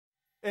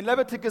In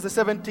Leviticus, the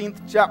 17th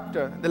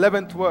chapter, the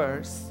 11th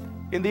verse,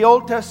 in the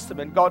Old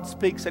Testament, God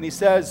speaks and He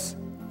says,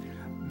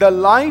 "The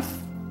life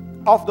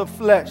of the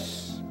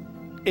flesh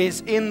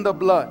is in the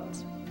blood,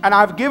 and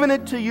I've given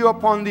it to you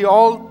upon the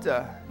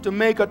altar to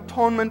make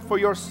atonement for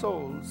your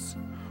souls.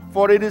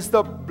 For it is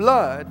the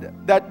blood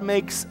that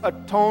makes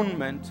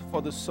atonement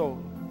for the soul."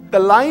 The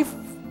life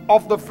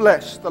of the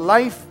flesh, the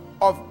life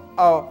of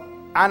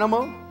an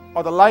animal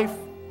or the life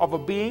of a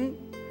being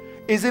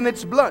is in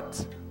its blood.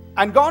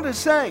 And God is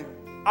saying,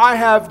 I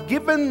have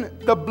given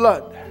the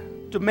blood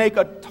to make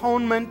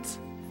atonement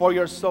for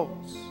your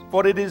souls.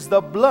 For it is the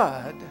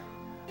blood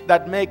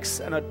that makes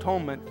an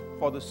atonement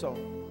for the soul.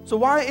 So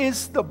why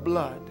is the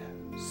blood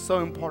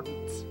so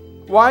important?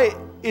 Why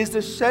is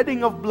the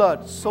shedding of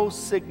blood so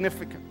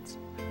significant?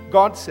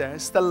 God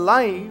says the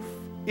life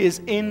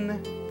is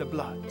in the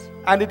blood.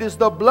 And it is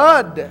the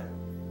blood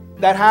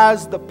that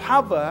has the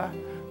power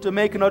to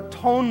make an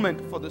atonement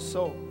for the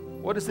soul.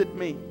 What does it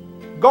mean?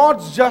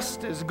 God's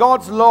justice,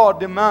 God's law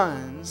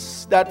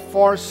demands that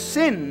for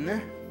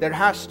sin, there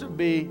has to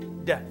be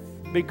death.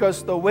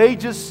 Because the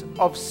wages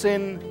of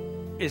sin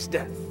is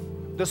death.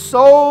 The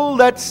soul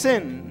that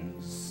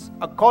sins,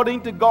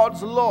 according to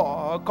God's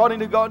law, according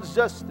to God's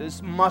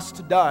justice,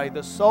 must die.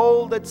 The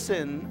soul that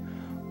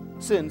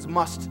sins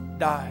must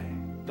die.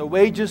 The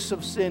wages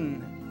of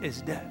sin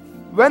is death.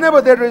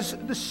 Whenever there is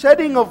the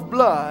shedding of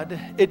blood,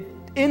 it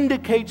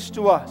indicates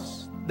to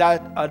us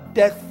that a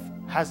death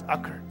has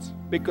occurred.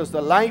 Because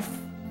the life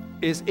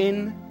is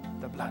in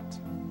the blood.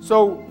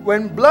 So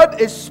when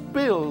blood is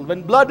spilled,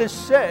 when blood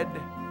is shed,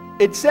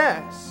 it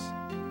says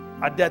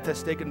a death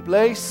has taken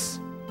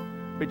place,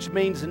 which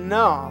means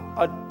now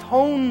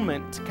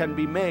atonement can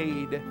be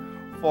made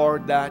for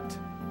that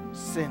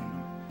sin.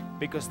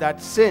 Because that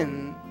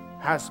sin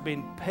has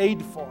been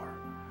paid for.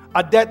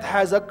 A death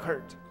has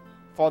occurred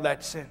for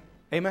that sin.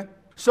 Amen?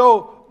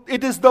 So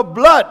it is the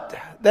blood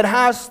that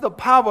has the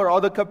power or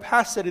the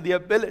capacity, the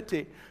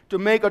ability to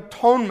make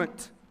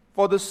atonement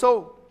for the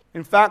soul.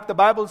 In fact, the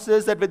Bible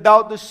says that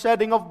without the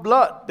shedding of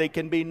blood, there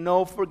can be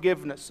no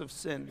forgiveness of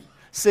sin.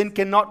 Sin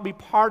cannot be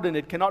pardoned.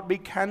 It cannot be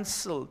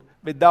cancelled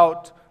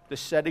without the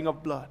shedding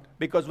of blood.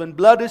 Because when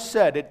blood is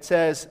shed, it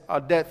says a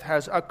death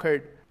has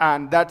occurred.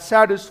 And that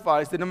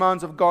satisfies the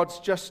demands of God's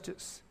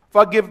justice.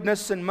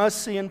 Forgiveness and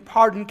mercy and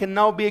pardon can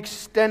now be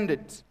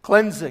extended.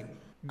 Cleansing.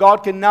 God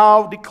can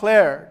now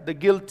declare the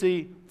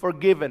guilty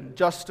forgiven,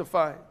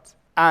 justified.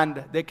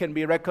 And there can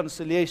be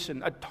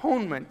reconciliation.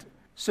 Atonement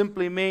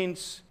simply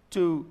means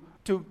to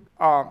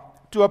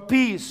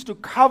appease, to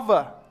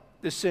cover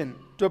the sin.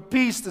 To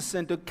appease the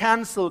sin, to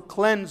cancel,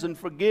 cleanse, and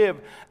forgive.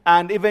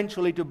 And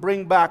eventually to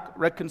bring back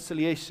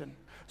reconciliation.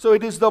 So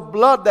it is the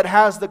blood that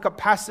has the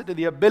capacity,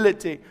 the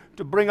ability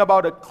to bring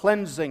about a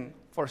cleansing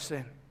for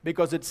sin.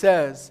 Because it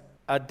says,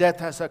 a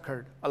death has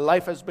occurred. A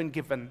life has been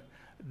given.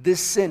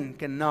 This sin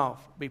can now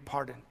be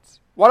pardoned.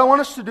 What I want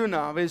us to do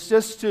now is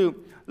just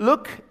to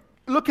look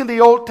in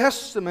the Old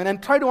Testament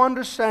and try to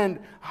understand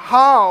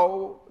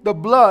how the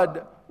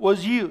blood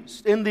was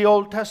used in the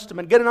Old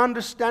Testament. Get an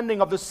understanding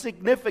of the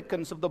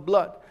significance of the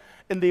blood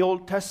in the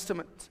Old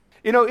Testament.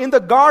 You know, in the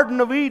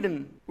Garden of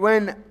Eden,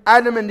 when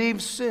Adam and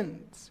Eve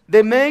sinned,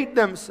 they made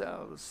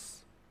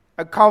themselves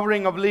a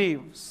covering of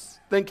leaves,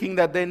 thinking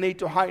that they need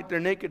to hide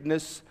their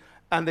nakedness,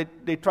 and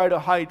they try to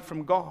hide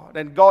from God.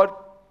 And God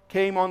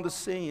came on the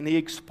scene. He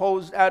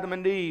exposed Adam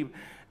and Eve.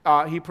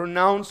 He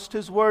pronounced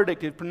His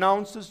verdict. He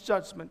pronounced His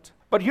judgment.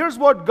 But here's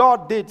what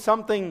God did,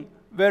 something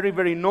very,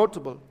 very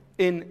notable.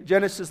 In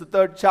Genesis, the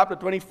 3rd chapter,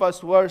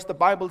 21st verse, the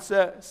Bible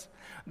says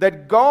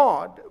that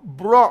God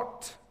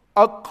brought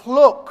a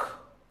cloak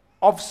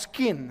of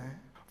skin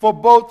for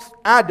both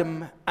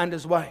Adam and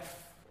his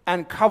wife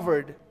and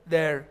covered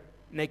their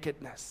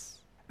nakedness.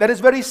 That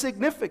is very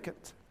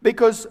significant.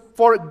 Because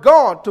for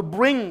God to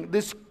bring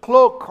this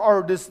cloak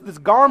or this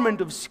garment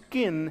of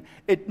skin,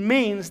 it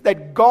means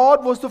that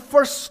God was the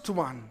first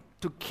one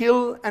to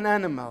kill an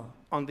animal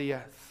on the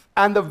earth.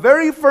 And the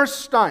very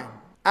first time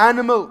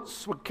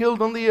animals were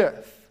killed on the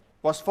earth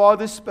was for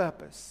this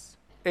purpose.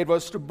 It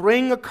was to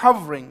bring a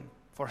covering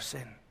for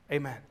sin.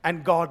 Amen.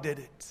 And God did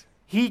it.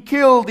 He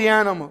killed the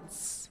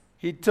animals.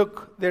 He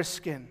took their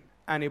skin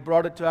and He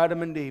brought it to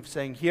Adam and Eve,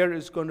 saying, here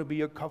is going to be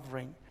your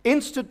covering.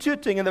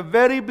 Instituting in the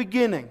very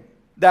beginning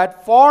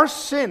that for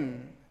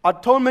sin,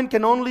 atonement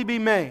can only be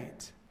made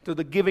through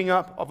the giving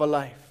up of a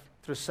life,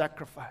 through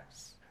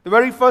sacrifice. The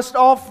very first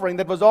offering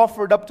that was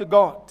offered up to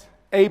God,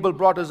 Abel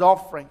brought his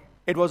offering.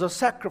 It was a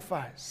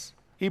sacrifice.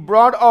 He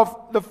brought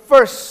off the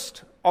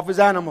first of his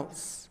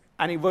animals,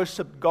 and he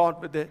worshipped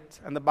God with it.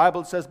 And the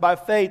Bible says, by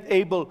faith,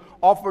 Abel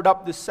offered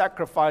up this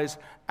sacrifice,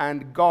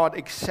 and God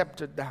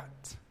accepted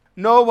that.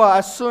 Noah,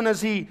 as soon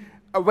as he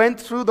went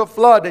through the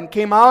flood and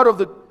came out of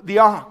the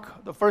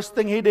ark, the first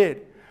thing he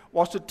did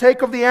was to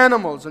take of the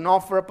animals and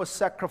offer up a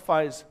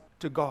sacrifice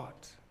to God.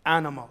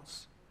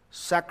 Animals,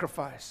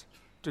 sacrifice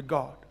to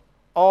God,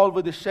 all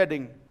with the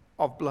shedding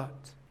of blood.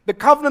 The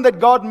covenant that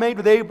God made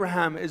with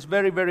Abraham is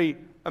very, very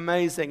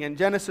amazing. In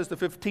Genesis, the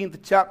 15th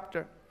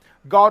chapter,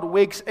 God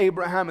wakes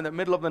Abraham in the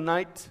middle of the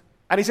night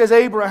And he says,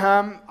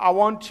 Abraham, I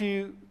want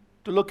you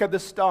to look at the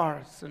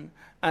stars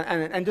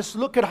and just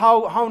look at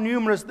how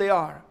numerous they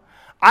are.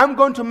 I'm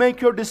going to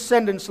make your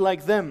descendants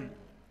like them.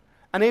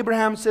 And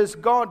Abraham says,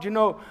 God,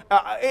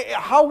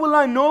 how will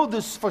I know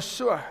this for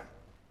sure?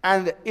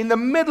 And in the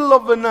middle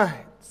of the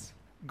night,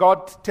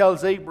 God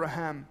tells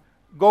Abraham,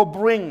 go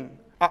bring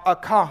a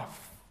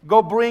calf.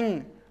 Go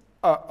bring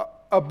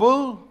a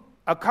bull,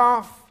 a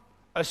calf,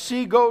 a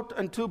she-goat,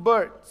 and 2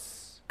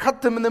 birds.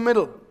 Cut them in the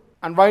middle.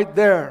 And right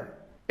there,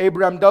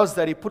 Abraham does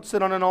that. He puts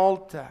it on an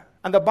altar.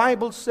 And the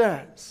Bible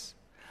says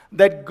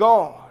that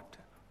God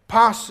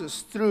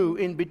passes through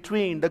in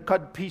between the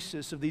cut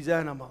pieces of these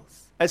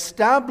animals,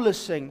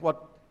 establishing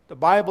what the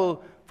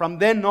Bible from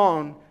then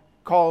on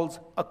calls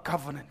a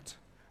covenant.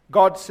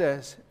 God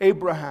says,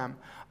 Abraham,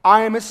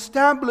 I am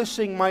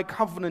establishing my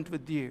covenant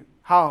with you.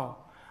 How?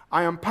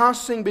 I am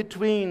passing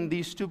between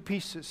these 2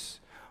 pieces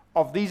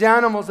of these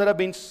animals that have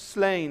been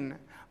slain.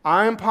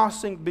 I am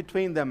passing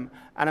between them,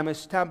 and I'm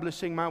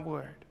establishing my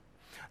word.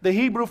 The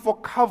Hebrew for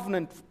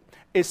covenant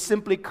is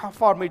simply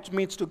kafar, which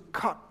means to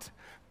cut.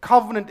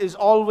 Covenant is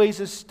always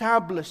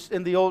established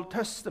in the Old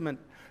Testament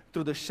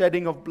through the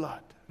shedding of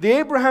blood. The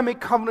Abrahamic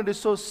covenant is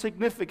so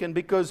significant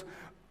because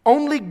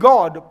only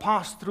God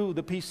passed through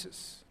the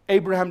pieces.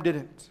 Abraham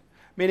didn't.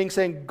 Meaning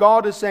saying,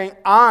 God is saying,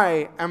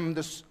 I am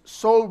the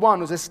sole one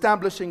who's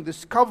establishing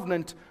this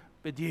covenant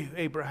with you,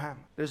 Abraham.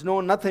 There's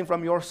nothing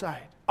from your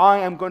side. I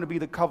am going to be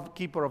the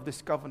keeper of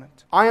this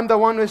covenant. I am the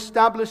one who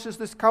establishes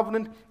this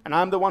covenant, and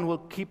I'm the one who will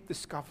keep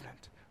this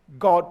covenant.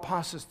 God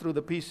passes through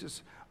the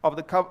pieces of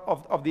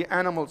the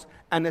animals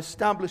and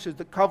establishes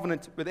the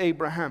covenant with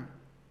Abraham.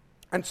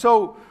 And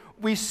so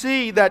we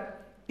see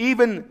that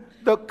even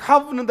the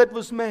covenant that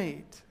was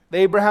made, the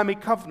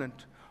Abrahamic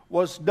covenant,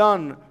 was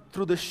done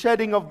through the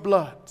shedding of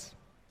blood.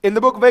 In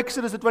the book of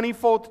Exodus, the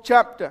 24th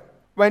chapter,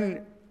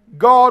 when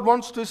God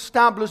wants to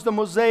establish the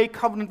Mosaic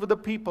covenant with the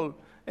people,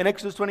 in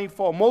Exodus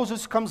 24,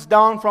 Moses comes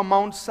down from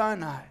Mount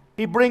Sinai.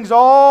 He brings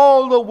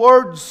all the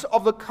words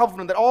of the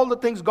covenant, that all the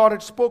things God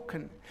had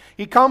spoken.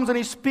 He comes and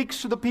he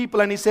speaks to the people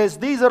and he says,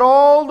 these are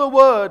all the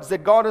words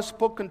that God has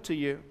spoken to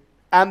you.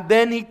 And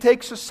then he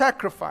takes a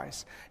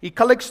sacrifice. He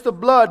collects the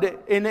blood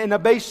in a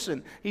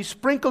basin. He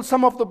sprinkles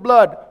some of the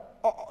blood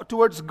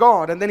towards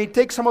God. And then he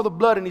takes some of the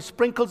blood and he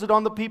sprinkles it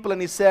on the people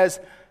and he says,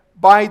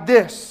 by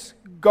this,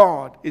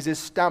 God is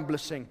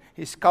establishing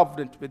His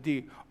covenant with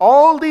you.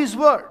 All these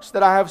words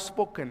that I have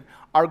spoken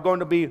are going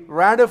to be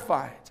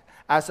ratified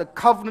as a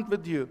covenant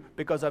with you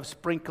because I've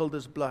sprinkled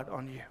this blood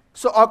on you.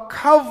 So a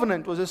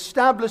covenant was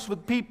established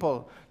with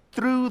people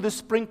through the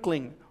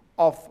sprinkling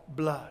of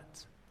blood,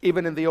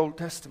 even in the Old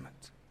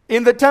Testament.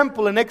 In the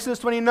temple, in Exodus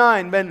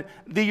 29, when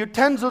the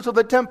utensils of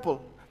the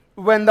temple,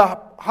 when the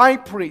high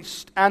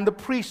priest and the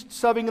priest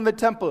serving in the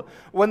temple,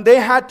 when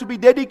they had to be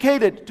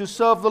dedicated to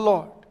serve the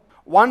Lord,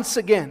 once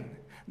again,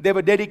 they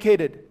were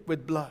dedicated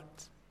with blood.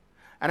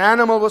 An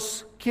animal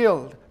was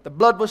killed, the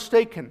blood was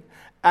taken,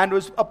 and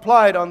was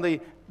applied on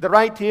the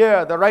right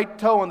ear, the right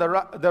toe, and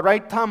the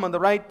right thumb and the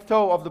right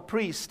toe of the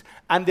priest,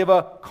 and they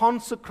were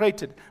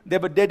consecrated, they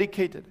were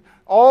dedicated.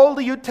 All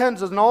the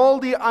utensils and all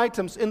the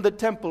items in the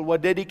temple were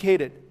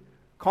dedicated,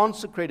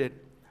 consecrated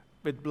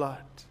with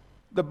blood.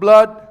 The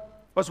blood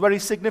was very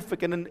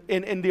significant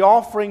in the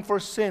offering for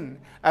sin,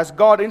 as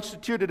God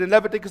instituted in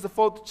Leviticus the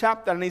 4th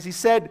chapter. And as He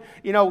said,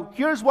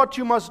 here's what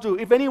you must do.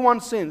 If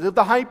anyone sins, if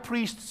the high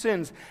priest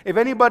sins, if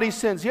anybody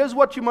sins, here's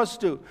what you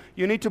must do.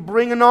 You need to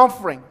bring an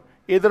offering,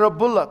 either a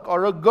bullock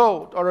or a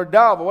goat or a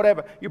dove or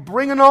whatever. You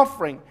bring an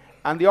offering,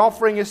 and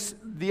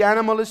the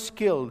animal is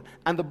killed,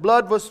 and the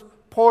blood was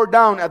poured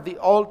down at the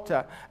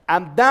altar,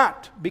 and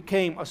that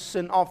became a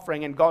sin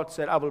offering. And God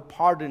said, I will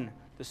pardon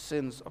the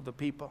sins of the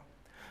people.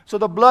 So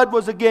the blood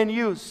was again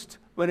used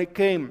when it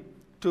came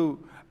to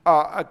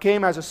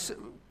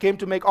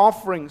make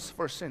offerings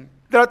for sin.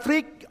 There are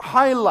 3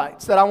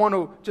 highlights that I want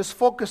to just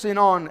focus in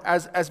on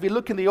as we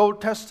look in the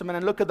Old Testament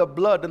and look at the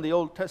blood in the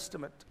Old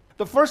Testament.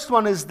 The first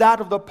one is that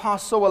of the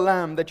Passover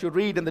lamb that you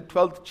read in the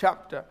 12th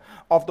chapter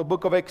of the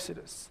book of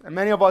Exodus. And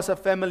many of us are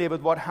familiar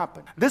with what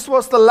happened. This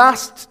was the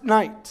last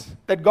night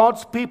that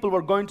God's people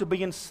were going to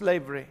be in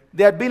slavery.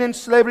 They had been in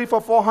slavery for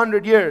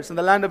 400 years in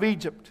the land of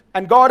Egypt.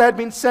 And God had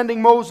been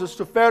sending Moses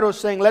to Pharaoh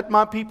saying, let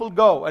my people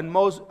go.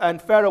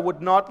 And Pharaoh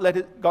would not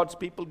let God's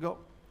people go.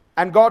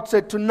 And God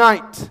said,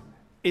 tonight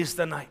is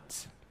the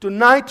night.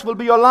 Tonight will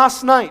be your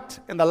last night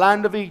in the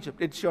land of Egypt.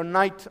 It's your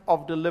night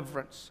of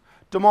deliverance.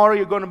 Tomorrow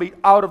you're going to be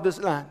out of this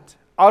land,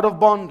 out of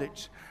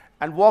bondage,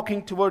 and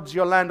walking towards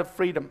your land of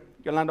freedom,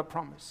 your land of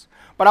promise.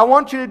 But I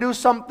want you to do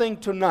something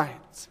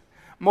tonight.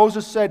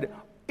 Moses said,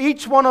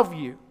 each one of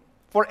you,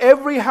 for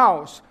every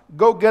house,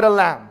 go get a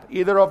lamb,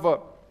 either of a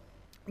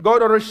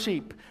goat or a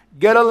sheep.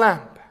 Get a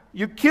lamb.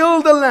 You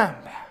kill the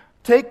lamb.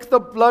 Take the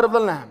blood of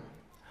the lamb.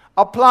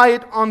 Apply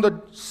it on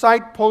the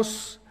side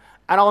posts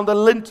and on the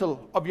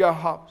lintel of your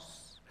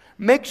house.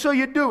 Make sure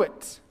you do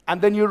it. And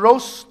then you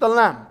roast the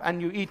lamb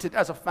and you eat it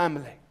as a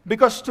family.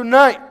 Because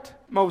tonight,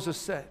 Moses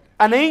said,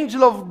 an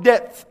angel of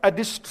death, a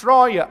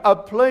destroyer, a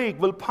plague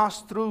will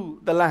pass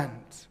through the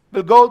land,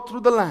 will go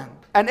through the land.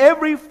 and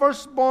every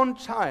firstborn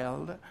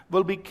child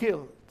will be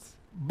killed.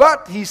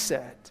 But, he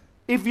said,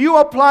 if you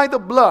apply the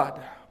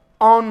blood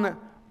on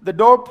the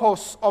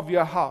doorposts of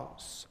your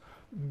house,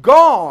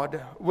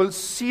 God will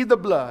see the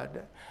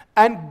blood,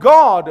 and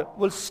God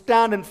will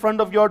stand in front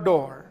of your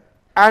door,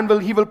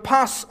 and He will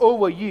pass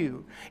over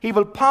you. He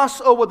will pass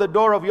over the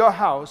door of your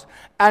house,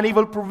 and He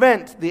will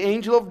prevent the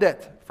angel of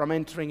death from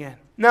entering in.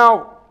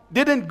 Now,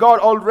 didn't God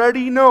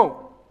already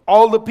know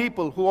all the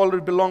people who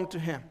already belonged to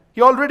Him?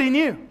 He already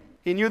knew.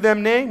 He knew their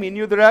name, He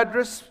knew their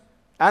address,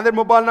 and their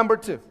mobile number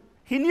too.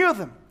 He knew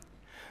them.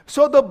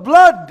 So the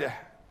blood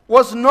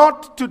was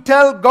not to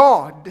tell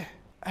God,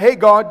 hey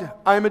God,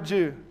 I'm a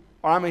Jew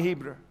or I'm a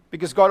Hebrew,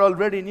 because God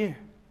already knew.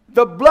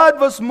 The blood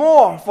was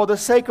more for the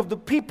sake of the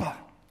people.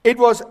 It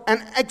was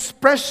an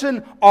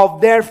expression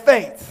of their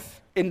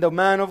faith in the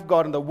man of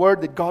God and the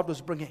word that God was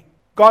bringing.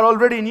 God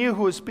already knew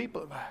who His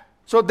people were.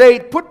 So they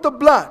put the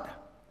blood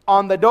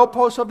on the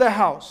doorpost of their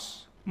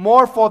house,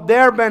 more for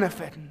their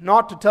benefit,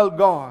 not to tell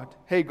God,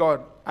 hey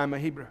God, I'm a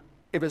Hebrew.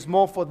 It was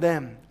more for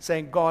them,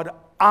 saying, God,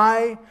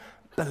 I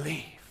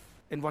believe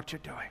in what you're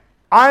doing.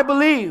 I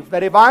believe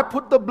that if I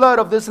put the blood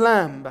of this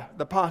lamb,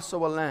 the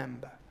Passover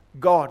lamb,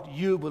 God,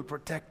 you will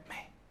protect me.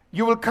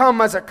 You will come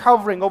as a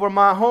covering over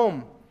my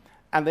home,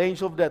 and the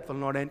angel of death will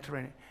not enter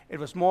in it. It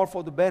was more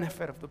for the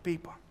benefit of the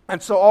people.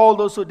 And so all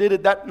those who did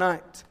it that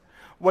night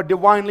were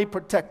divinely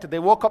protected. They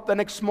woke up the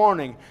next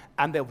morning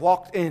and they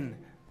walked in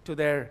to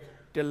their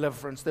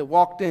deliverance. They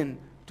walked in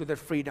to their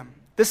freedom.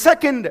 The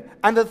second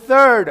and the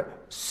third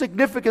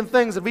significant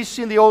things that we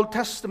see in the Old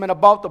Testament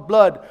about the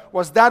blood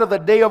was that of the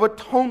Day of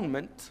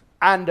Atonement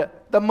and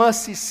the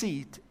mercy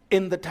seat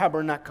in the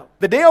tabernacle.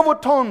 The Day of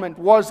Atonement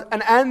was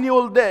an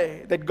annual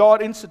day that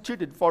God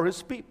instituted for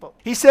His people.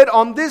 He said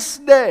on this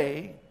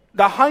day,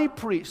 the high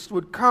priest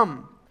would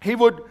come. He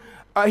would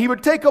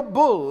take a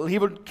bull. He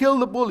would kill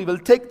the bull. He will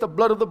take the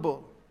blood of the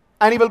bull.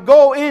 And he will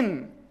go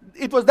in.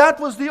 That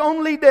was the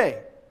only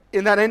day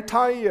in that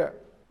entire year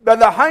that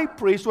the high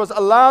priest was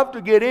allowed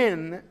to get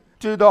in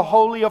to the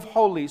Holy of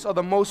Holies, or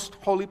the most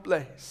holy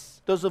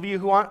place. Those of you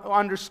who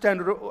understand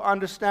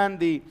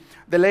the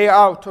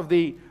layout of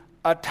the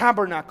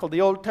tabernacle,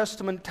 the Old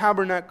Testament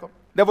tabernacle,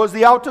 there was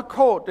the outer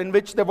court in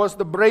which there was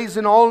the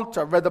brazen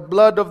altar where the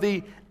blood of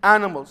the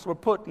animals were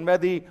put and where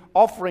the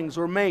offerings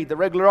were made, the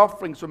regular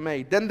offerings were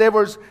made. Then there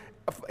was,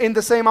 in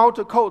the same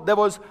outer court, there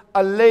was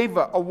a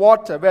laver, a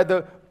water, where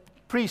the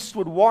priest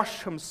would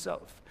wash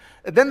himself.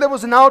 And then there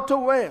was an outer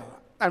veil.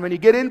 And when you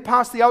get in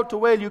past the outer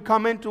veil, you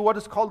come into what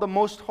is called the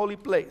most holy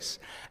place.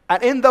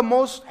 And in the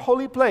most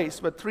holy place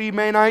were three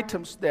main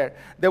items there.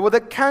 There were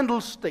the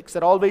candlesticks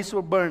that always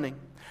were burning.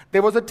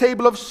 There was a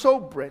table of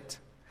showbread.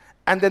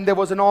 And then there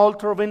was an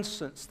altar of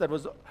incense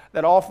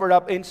that offered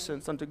up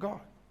incense unto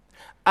God.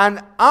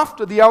 And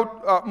after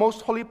the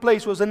most holy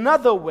place was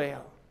another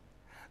veil.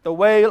 The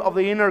veil of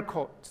the inner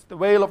court. The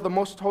veil of the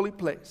most holy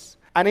place.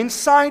 And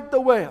inside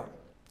the veil,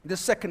 the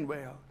second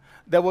veil,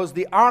 there was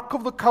the Ark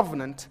of the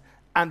Covenant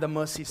and the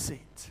mercy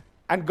seat.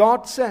 And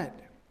God said,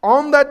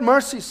 on that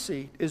mercy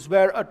seat is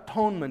where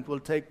atonement will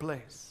take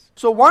place.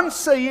 So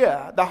once a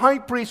year, the high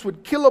priest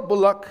would kill a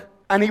bullock,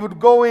 and he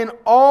would go in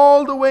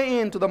all the way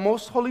into the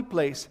most holy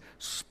place,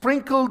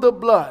 sprinkle the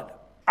blood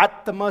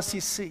at the mercy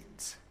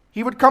seat.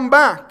 He would come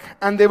back,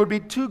 and there would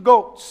be two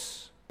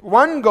goats.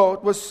 One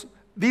goat was,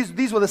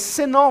 these were the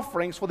sin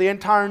offerings for the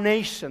entire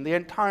nation, the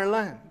entire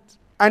land.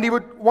 And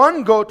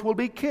one goat will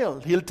be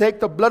killed. He'll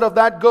take the blood of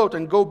that goat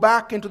and go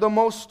back into the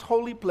most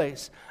holy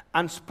place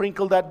and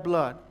sprinkle that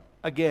blood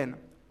again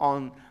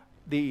on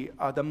the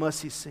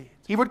mercy seat.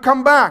 He would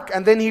come back,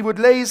 and then he would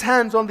lay his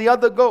hands on the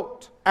other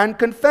goat and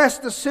confess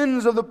the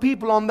sins of the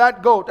people on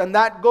that goat, and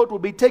that goat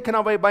would be taken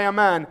away by a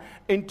man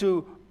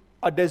into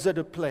a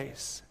deserted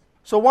place.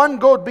 So one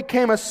goat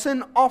became a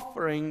sin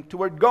offering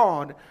toward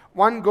God.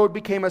 One goat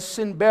became a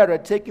sin bearer,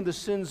 taking the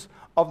sins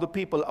of the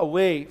people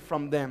away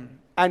from them.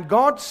 And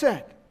God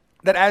said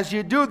that as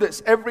you do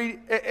this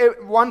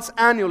once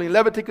annually, in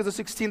Leviticus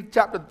the 16th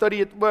chapter,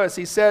 30th verse,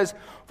 He says,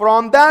 for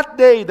on that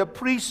day the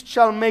priest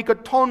shall make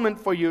atonement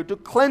for you to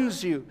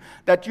cleanse you,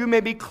 that you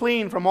may be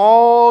clean from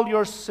all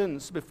your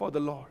sins before the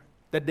Lord.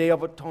 The Day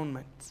of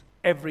Atonement.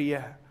 Every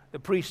year, the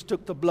priest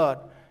took the blood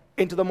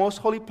into the most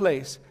holy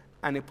place,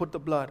 and he put the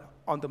blood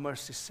on the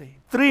mercy seat.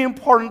 Three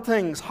important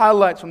things,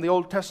 highlights from the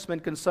Old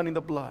Testament concerning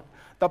the blood.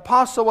 The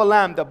Passover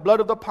lamb, the blood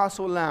of the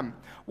Passover lamb.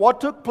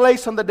 What took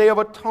place on the Day of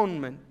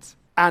Atonement,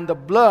 and the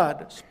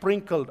blood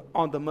sprinkled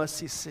on the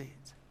mercy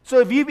seat. So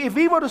if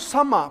we were to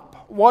sum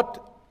up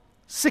what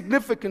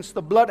significance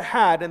the blood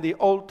had in the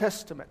Old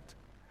Testament,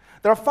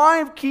 there are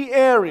 5 key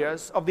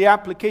areas of the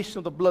application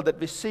of the blood that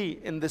we see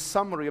in this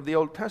summary of the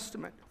Old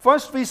Testament.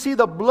 First, we see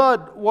the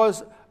blood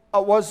was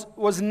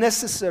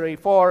necessary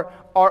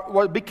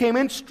became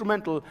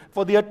instrumental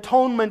for the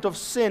atonement of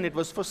sin. It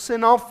was for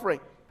sin offering.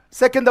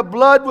 Second, the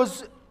blood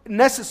was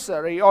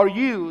necessary or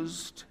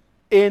used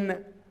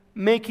in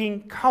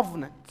making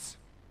covenants.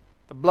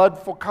 The blood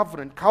for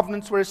covenant.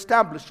 Covenants were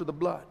established through the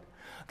blood.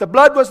 The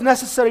blood was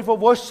necessary for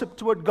worship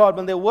toward God.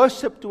 When they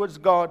worshiped towards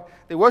God,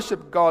 they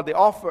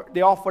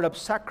offered up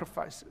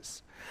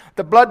sacrifices.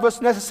 The blood was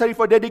necessary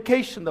for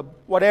dedication.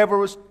 Whatever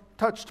was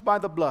touched by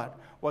the blood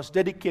was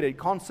dedicated,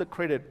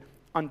 consecrated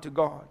unto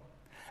God.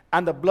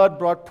 And the blood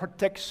brought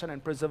protection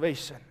and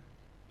preservation,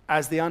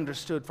 as they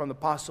understood from the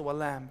Passover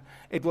lamb.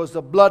 It was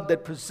the blood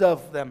that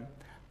preserved them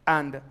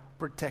and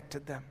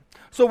protected them.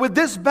 So with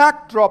this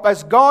backdrop,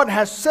 as God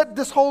has set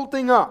this whole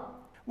thing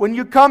up, when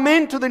you come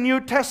into the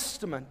New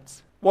Testament,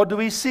 what do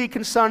we see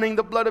concerning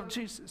the blood of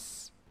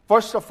Jesus?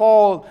 First of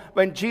all,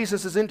 when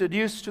Jesus is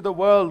introduced to the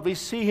world, we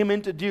see him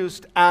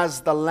introduced as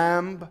the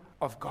Lamb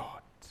of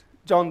God.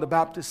 John the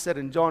Baptist said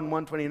in John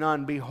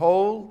 1:29,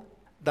 "Behold,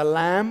 the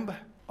Lamb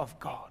of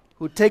God,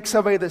 who takes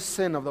away the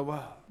sin of the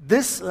world."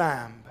 This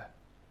Lamb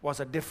was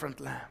a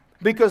different lamb,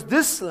 because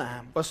this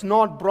lamb was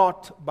not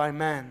brought by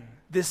man.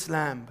 This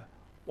lamb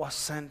was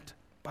sent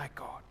by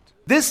God.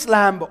 This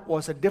lamb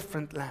was a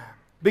different lamb,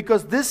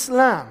 because this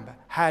lamb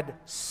had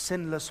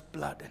sinless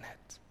blood in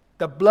it.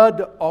 The blood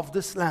of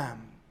this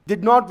lamb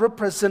did not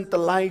represent the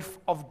life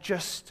of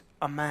just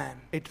a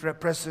man. It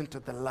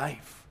represented the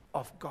life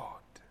of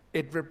God.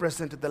 It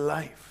represented the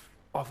life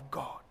of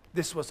God.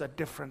 This was a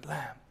different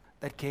lamb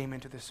that came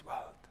into this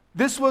world.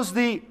 This was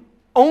the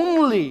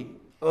only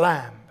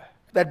lamb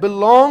that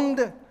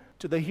belonged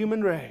to the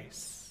human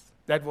race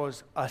that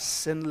was a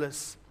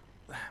sinless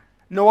lamb.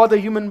 No other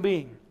human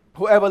being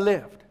who ever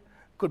lived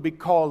could be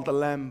called the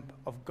Lamb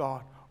of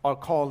God or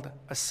called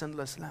a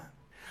sinless lamb.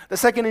 The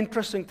second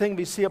interesting thing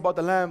we see about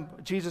the lamb,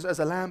 Jesus as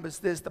a lamb, is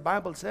this. The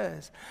Bible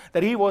says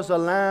that he was a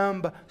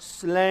lamb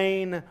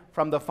slain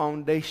from the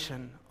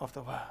foundation of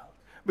the world.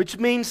 Which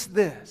means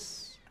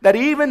this, that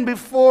even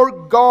before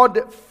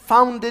God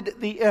founded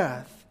the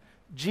earth,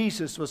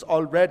 Jesus was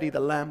already the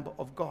Lamb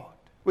of God.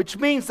 Which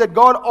means that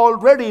God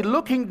already,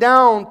 looking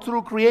down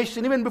through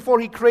creation, even before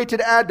he created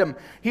Adam,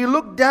 he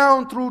looked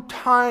down through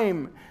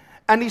time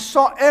and he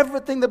saw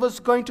everything that was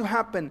going to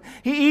happen.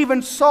 He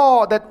even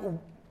saw that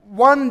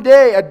one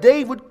day, a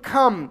day would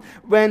come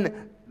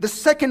when the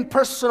second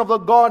person of the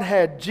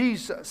Godhead,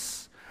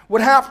 Jesus,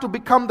 would have to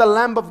become the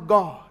Lamb of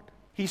God.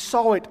 He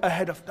saw it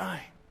ahead of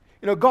time.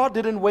 You know, God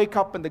didn't wake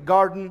up in the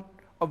Garden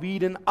of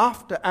Eden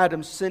after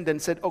Adam sinned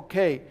and said,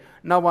 "Okay,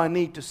 now I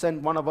need to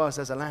send one of us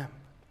as a lamb."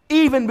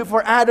 Even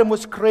before Adam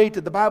was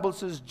created, the Bible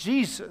says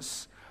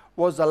Jesus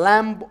was the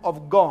Lamb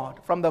of God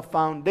from the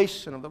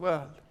foundation of the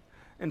world.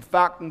 In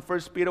fact, in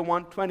 1 Peter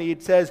 1:20,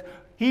 it says,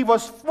 he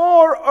was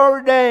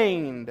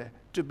foreordained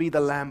to be the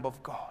Lamb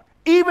of God.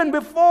 Even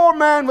before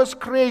man was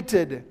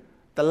created,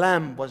 the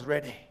Lamb was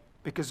ready,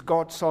 because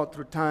God saw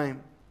through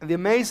time. And the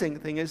amazing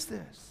thing is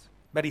this,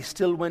 that he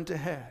still went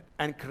ahead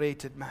and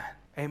created man.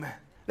 Amen.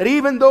 That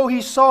even though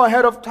he saw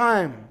ahead of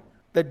time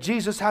that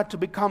Jesus had to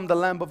become the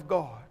Lamb of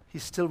God, he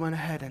still went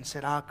ahead and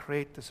said, "I'll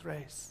create this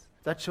race."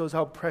 That shows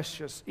how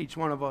precious each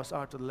one of us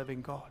are to the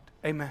living God.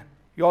 Amen.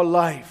 Your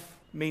life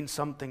means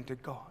something to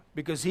God,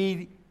 because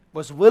he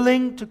was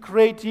willing to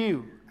create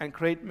you and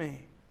create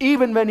me,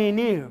 even when he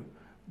knew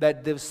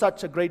that there was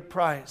such a great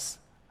price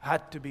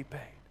had to be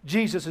paid.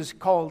 Jesus is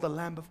called the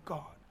Lamb of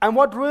God. And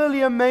what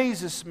really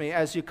amazes me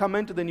as you come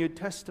into the New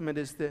Testament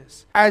is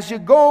this. As you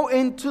go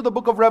into the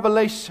book of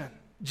Revelation,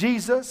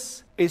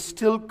 Jesus is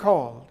still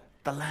called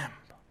the Lamb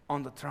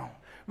on the throne.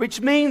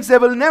 Which means there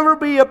will never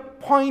be a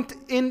point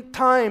in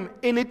time,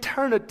 in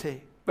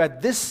eternity, where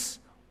this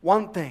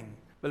one thing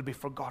will be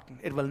forgotten.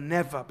 It will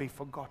never be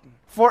forgotten.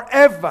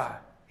 Forever,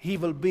 he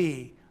will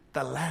be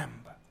the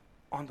Lamb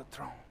on the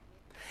throne.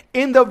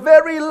 In the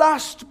very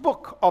last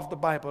book of the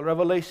Bible,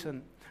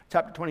 Revelation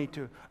chapter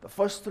 22, the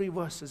first 3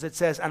 verses, it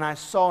says, "And I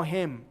saw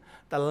him,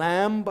 the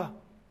Lamb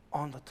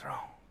on the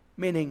throne."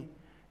 Meaning,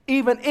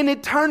 even in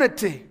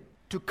eternity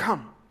to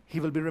come,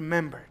 he will be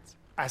remembered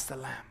as the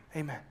Lamb.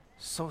 Amen.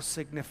 So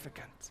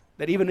significant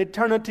that even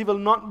eternity will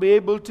not be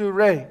able to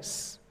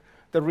erase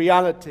the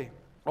reality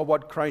of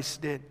what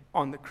Christ did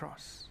on the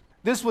cross.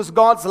 This was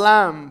God's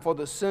Lamb for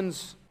the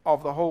sins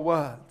of the whole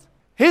world.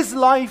 His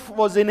life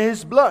was in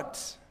his blood.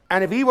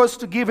 And if he was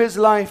to give his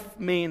life,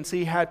 means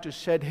he had to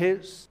shed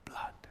his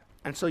blood.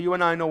 And so you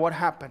and I know what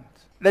happened.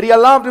 That he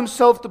allowed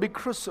himself to be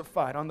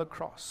crucified on the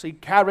cross. He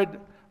carried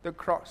the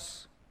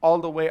cross all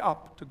the way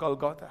up to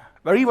Golgotha,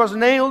 where he was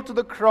nailed to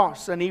the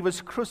cross and he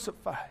was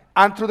crucified.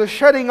 And through the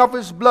shedding of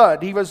his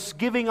blood, he was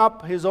giving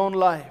up his own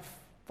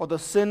life for the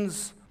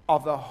sins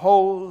of the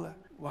whole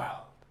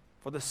world,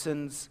 for the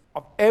sins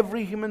of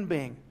every human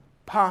being,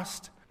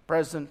 past,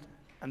 present,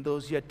 and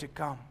those yet to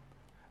come.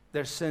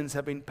 Their sins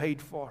have been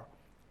paid for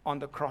on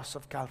the cross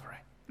of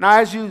Calvary. Now,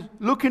 as you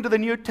look into the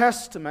New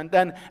Testament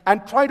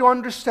and try to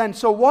understand,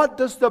 so what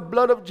does the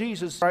blood of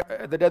Jesus,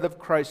 the death of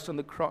Christ on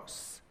the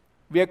cross?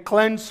 We are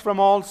cleansed from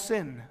all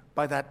sin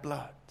by that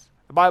blood.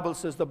 The Bible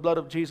says the blood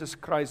of Jesus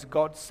Christ,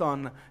 God's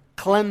Son,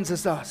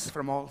 cleanses us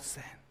from all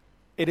sin.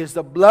 It is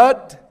the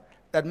blood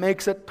that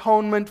makes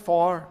atonement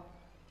for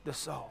the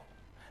soul.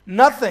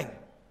 Nothing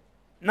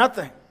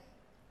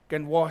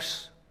can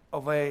wash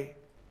away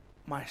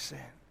my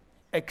sin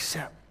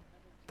except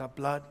the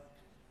blood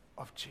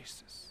of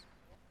Jesus.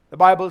 The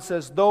Bible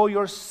says, though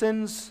your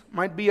sins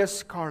might be as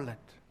scarlet,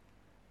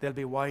 they'll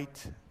be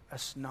white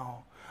as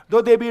snow.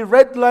 Though they be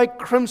red like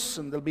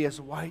crimson, they'll be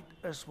as white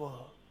as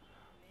wool.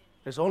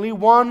 There's only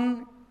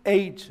one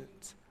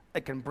agent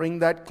that can bring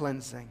that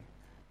cleansing.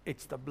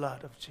 It's the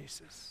blood of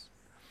Jesus.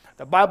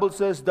 The Bible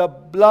says the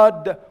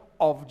blood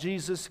of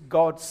Jesus,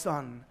 God's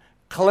Son,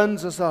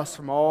 cleanses us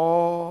from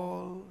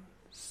all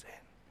sin.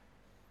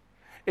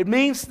 It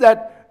means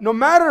that no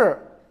matter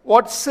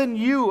what sin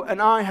you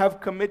and I have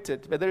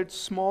committed, whether it's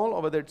small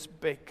or whether it's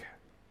big,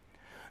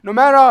 no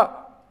matter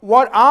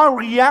what our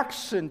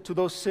reaction to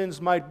those sins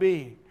might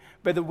be,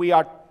 whether we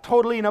are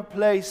totally in a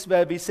place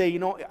where we say,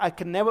 I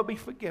can never be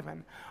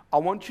forgiven, I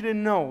want you to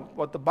know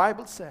what the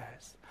Bible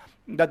says,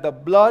 that the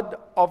blood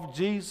of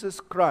Jesus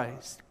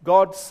Christ,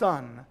 God's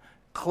Son,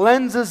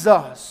 cleanses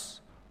us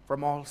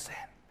from all sin.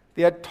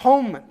 The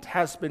atonement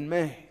has been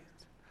made.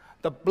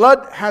 The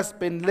blood has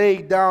been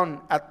laid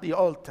down at the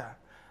altar,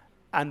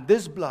 and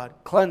this blood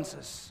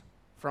cleanses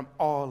from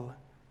all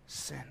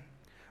sin.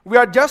 We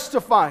are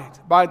justified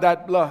by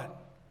that blood.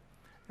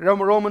 In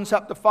Romans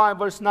chapter 5,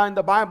 verse 9,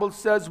 the Bible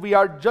says we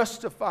are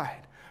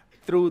justified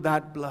through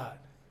that blood.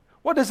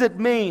 What does it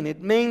mean?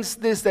 It means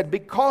this, that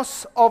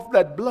because of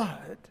that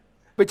blood,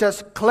 which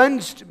has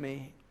cleansed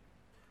me,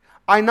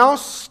 I now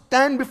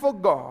stand before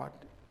God,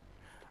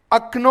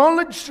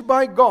 acknowledged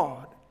by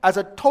God as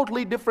a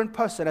totally different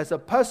person, as a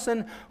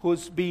person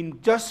who's been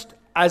just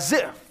as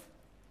if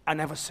I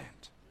never sinned.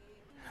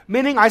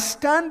 Meaning I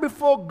stand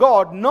before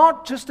God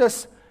not just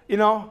as,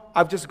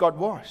 I've just got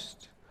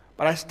washed,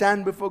 but I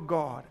stand before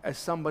God as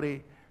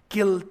somebody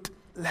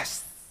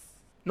guiltless.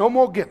 No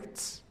more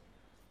guilt.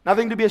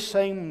 Nothing to be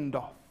ashamed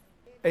of.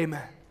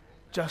 Amen.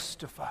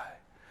 Justified.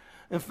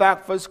 In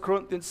fact, 1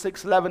 Corinthians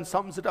 6:11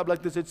 sums it up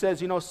like this. It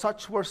says,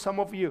 such were some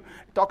of you.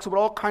 It talks about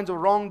all kinds of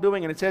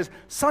wrongdoing, and it says,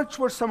 such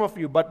were some of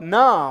you, but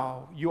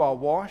now you are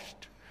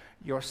washed,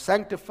 you're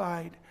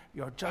sanctified,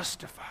 you're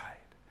justified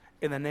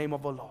in the name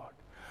of the Lord.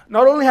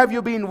 Not only have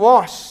you been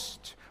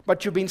washed,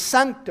 but you've been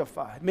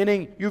sanctified,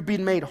 meaning you've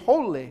been made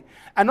holy.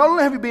 And not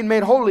only have you been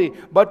made holy,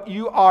 but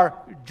you are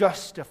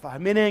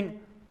justified, meaning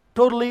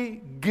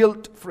totally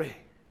guilt-free.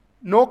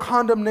 No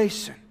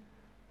condemnation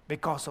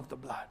because of the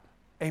blood.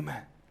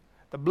 Amen.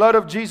 The blood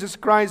of Jesus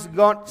Christ,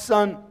 God's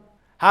Son,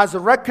 has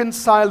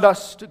reconciled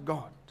us to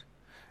God.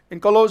 In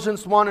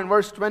Colossians 1 and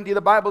verse 20,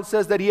 the Bible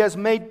says that He has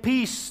made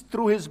peace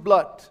through His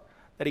blood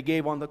that He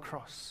gave on the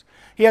cross.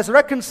 He has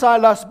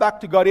reconciled us back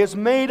to God. He has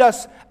made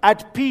us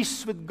at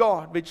peace with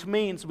God, which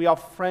means we are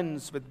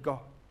friends with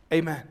God.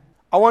 Amen.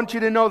 I want you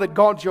to know that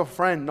God's your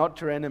friend,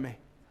 not your enemy.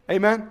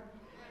 Amen.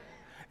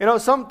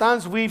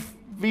 Sometimes the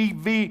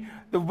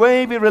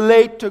way we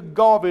relate to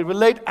God, we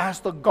relate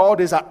as though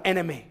God is our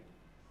enemy.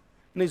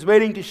 And He's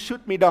waiting to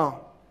shoot me down.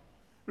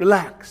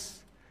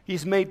 Relax.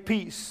 He's made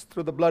peace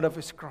through the blood of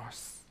His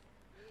cross.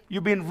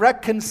 You've been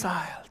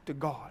reconciled to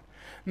God.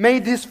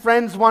 Made His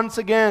friends once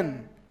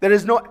again. There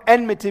is no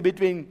enmity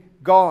between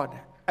God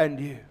and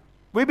you.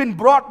 We've been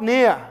brought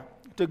near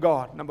to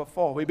God. Number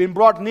 4, we've been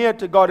brought near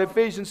to God.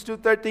 Ephesians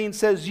 2:13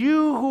 says,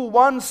 you who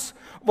once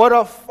were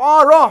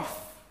afar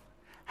off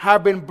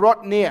have been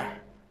brought near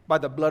by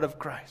the blood of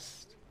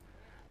Christ.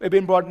 We've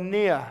been brought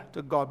near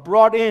to God,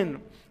 brought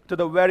in to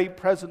the very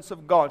presence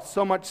of God.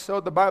 So much so,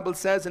 the Bible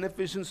says in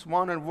Ephesians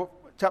 1 and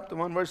chapter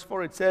 1, verse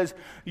 4, it says,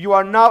 you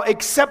are now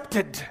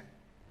accepted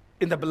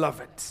in the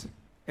beloved.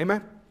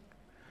 Amen?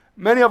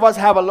 Many of us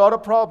have a lot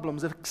of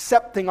problems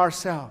accepting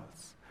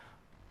ourselves.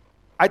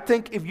 I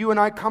think if you and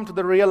I come to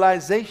the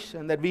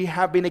realization that we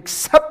have been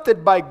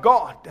accepted by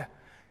God,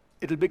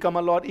 it'll become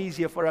a lot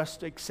easier for us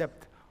to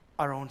accept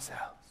our own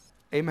selves.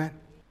 Amen?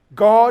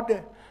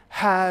 God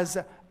has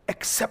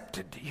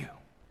accepted you.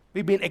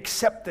 We've been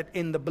accepted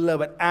in the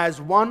beloved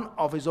as one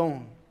of His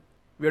own.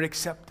 We're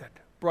accepted,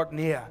 brought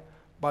near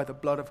by the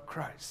blood of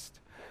Christ.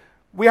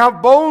 We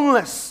have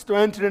boldness to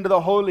enter into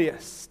the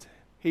holiest.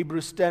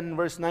 Hebrews 10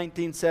 verse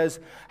 19 says,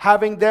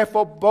 having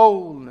therefore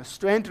boldness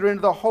to enter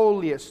into the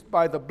holiest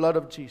by the blood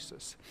of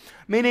Jesus.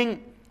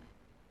 Meaning,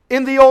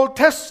 in the Old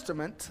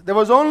Testament, there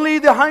was only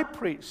the high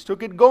priest who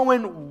could go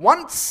in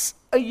once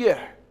a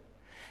year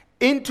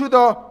into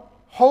the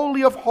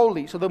Holy of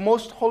Holies, or the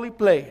most holy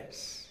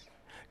place,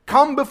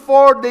 come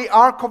before the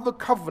Ark of the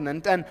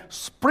Covenant and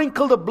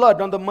sprinkle the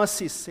blood on the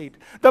mercy seat.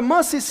 The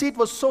mercy seat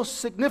was so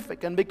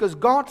significant because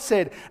God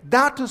said,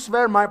 that is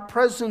where my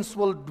presence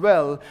will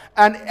dwell,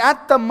 and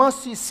at the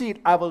mercy seat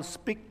I will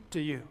speak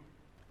to you.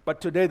 But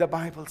today the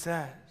Bible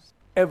says,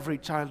 every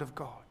child of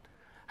God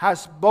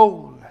has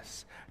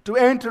boldness to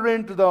enter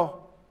into the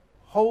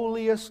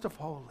holiest of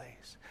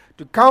holies,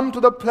 to come to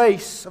the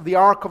place of the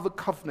Ark of the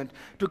Covenant,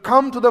 to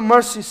come to the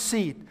mercy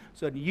seat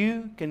so that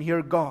you can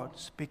hear God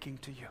speaking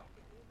to you.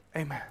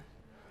 Amen.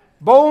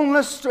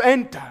 Boldness to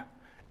enter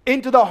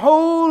into the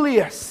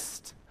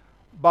holiest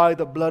by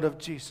the blood of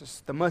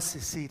Jesus. The mercy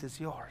seat is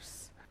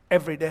yours.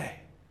 Every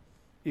day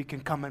you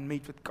can come and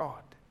meet with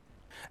God.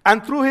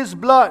 And through His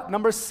blood,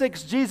 number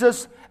 6,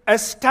 Jesus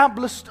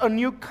established a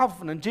new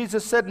covenant.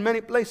 Jesus said in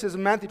many places,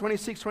 in Matthew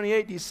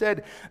 26:28, He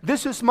said,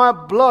 "This is my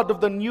blood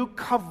of the new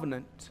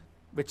covenant,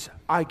 which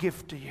I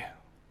give to you."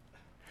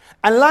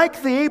 And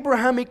like the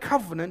Abrahamic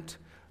covenant,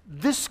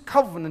 this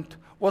covenant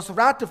was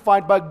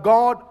ratified by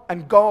God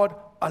and God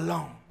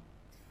alone.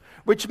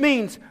 Which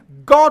means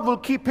God will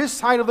keep His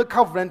side of the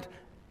covenant.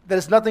 There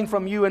is nothing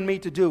from you and me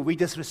to do. We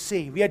just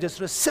receive. We are just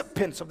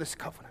recipients of this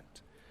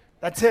covenant.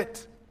 That's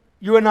it.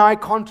 You and I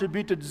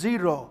contributed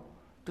zero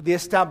to the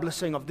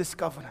establishing of this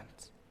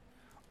covenant.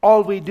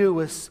 All we do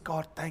is,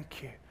 God,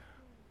 thank you.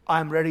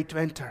 I'm ready to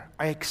enter.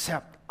 I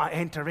accept. I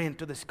enter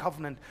into this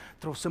covenant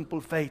through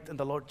simple faith in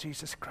the Lord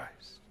Jesus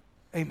Christ.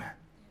 Amen.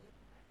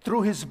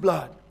 Through His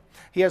blood,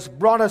 He has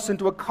brought us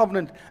into a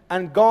covenant,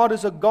 and God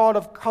is a God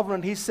of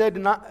covenant. He said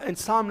in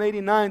Psalm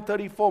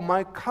 89:34,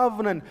 "My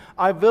covenant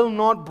I will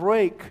not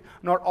break,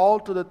 nor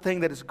alter the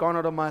thing that has gone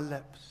out of my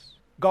lips."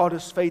 God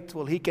is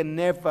faithful. He can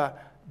never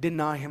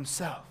deny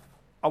Himself.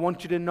 I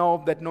want you to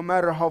know that no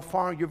matter how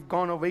far you've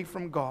gone away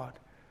from God,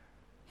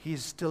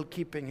 He's still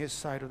keeping His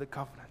side of the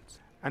covenant.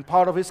 And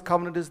part of His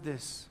covenant is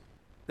this,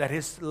 that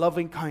His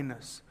loving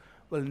kindness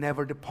will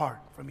never depart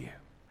from you.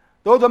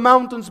 Though the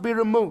mountains be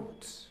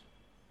removed,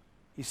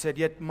 He said,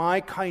 "Yet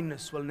my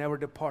kindness will never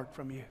depart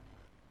from you."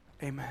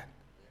 Amen.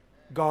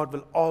 God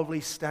will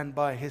always stand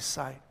by His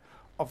side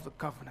of the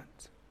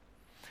covenant.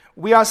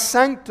 We are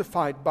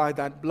sanctified by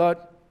that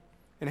blood.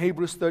 In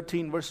Hebrews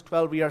 13 verse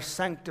 12, we are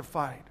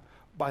sanctified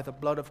by the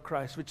blood of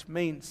Christ, which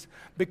means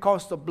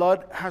because the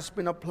blood has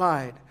been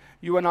applied,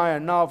 you and I are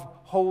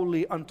now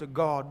holy unto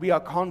God. We are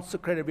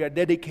consecrated, we are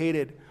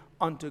dedicated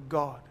unto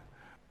God.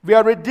 We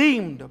are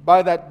redeemed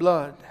by that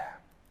blood.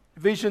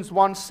 Ephesians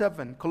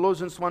 1:7,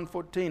 Colossians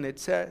 1:14, it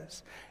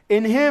says,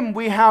 "In Him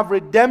we have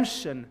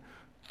redemption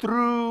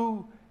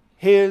through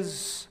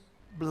His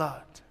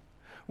blood."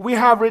 We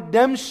have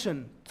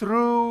redemption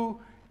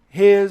through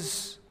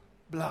His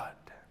blood.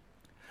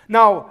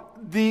 Now,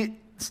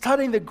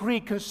 studying the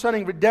Greek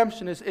concerning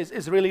redemption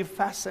is really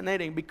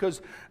fascinating,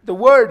 because the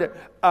word,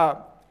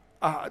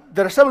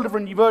 there are several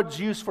different words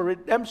used for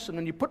redemption,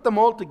 and you put them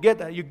all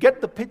together, you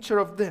get the picture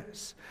of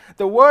this.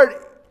 The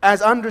word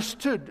as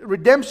understood,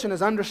 redemption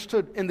as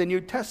understood in the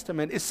New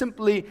Testament, is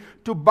simply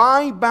to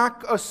buy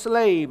back a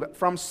slave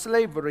from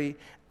slavery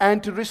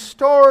and to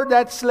restore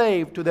that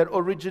slave to their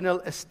original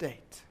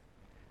estate.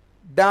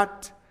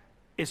 That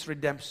is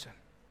redemption.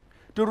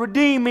 To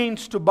redeem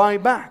means to buy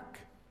back.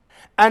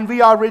 And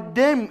we are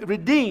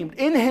redeemed.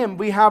 In Him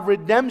we have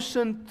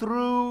redemption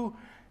through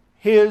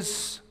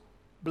His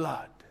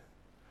blood.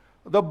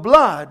 The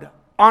blood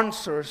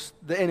answers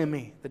the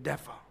enemy, the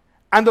devil.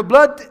 And the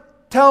blood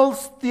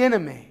tells the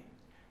enemy,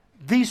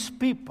 these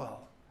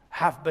people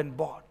have been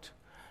bought.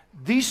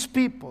 These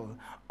people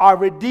are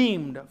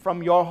redeemed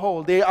from your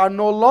hold. They are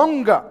no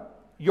longer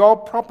your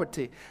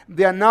property.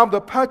 They are now the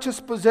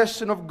purchased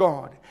possession of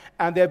God.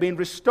 And they have been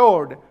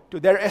restored to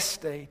their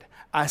estate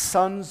as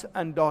sons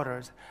and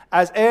daughters,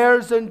 as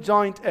heirs and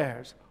joint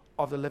heirs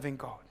of the living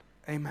God.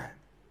 Amen.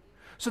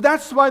 So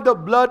that's why the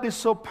blood is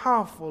so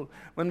powerful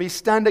when we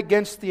stand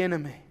against the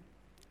enemy.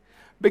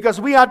 Because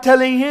we are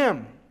telling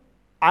him,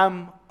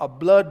 I'm a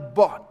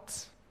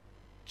blood-bought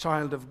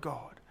child of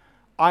God.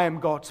 I am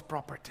God's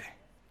property.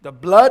 The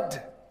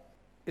blood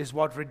is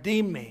what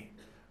redeemed me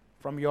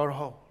from your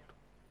hold.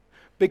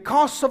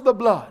 Because of the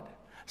blood,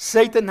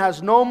 Satan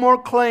has no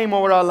more claim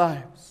over our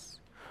lives,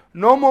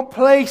 no more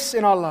place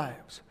in our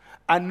lives,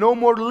 and no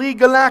more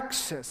legal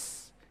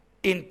access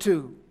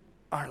into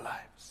our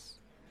lives.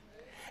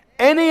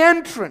 Any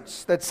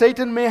entrance that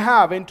Satan may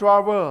have into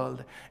our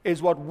world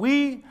is what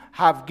we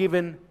have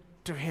given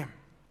to him,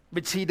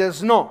 which he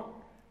does not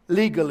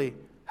legally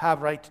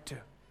have right to.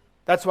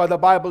 That's why the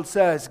Bible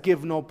says,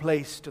 give no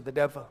place to the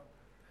devil.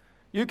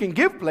 You can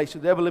give place to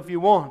the devil if you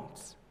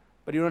want,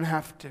 but you don't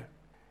have to.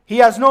 He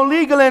has no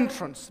legal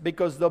entrance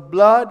because the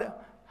blood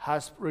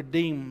has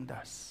redeemed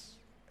us.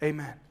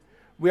 Amen.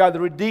 We are the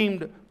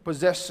redeemed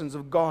possessions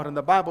of God. And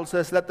the Bible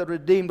says, let the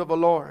redeemed of the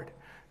Lord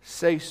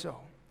say so.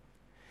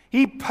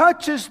 He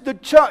purchased the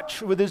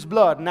church with his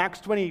blood. In Acts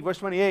 20, verse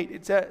 28,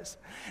 it says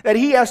that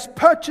he has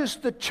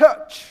purchased the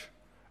church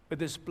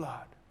with his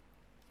blood.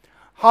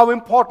 How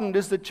important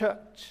is the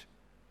church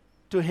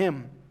to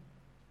him?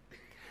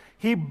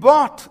 He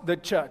bought the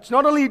church.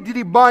 Not only did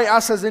he buy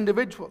us as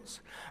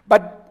individuals,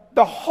 but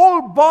the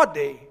whole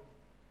body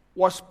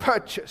was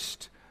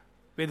purchased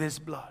with his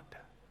blood.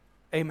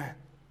 Amen.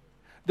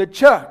 The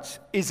church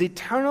is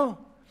eternal.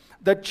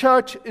 The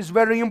church is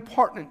very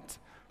important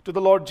to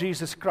the Lord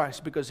Jesus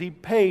Christ because he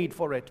paid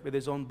for it with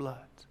his own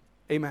blood.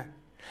 Amen.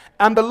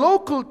 And the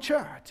local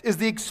church is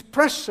the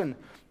expression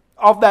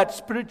of that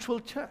spiritual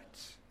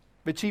church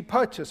which he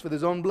purchased with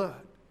his own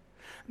blood.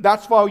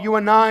 That's why you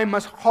and I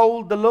must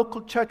hold the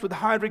local church with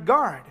high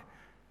regard,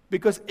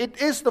 because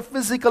it is the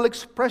physical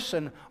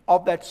expression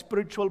of that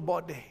spiritual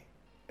body.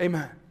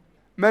 Amen.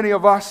 Many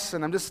of us,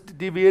 and I'm just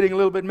deviating a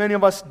little bit, many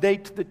of us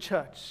date the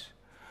church.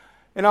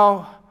 You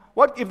know,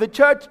 what if the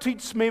church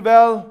treats me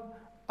well,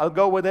 I'll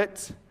go with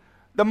it.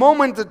 The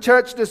moment the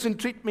church doesn't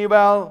treat me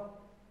well,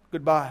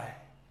 goodbye.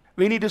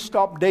 We need to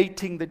stop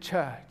dating the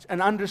church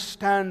and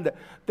understand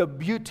the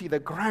beauty, the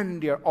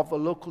grandeur of the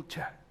local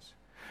church.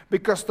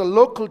 Because the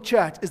local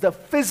church is the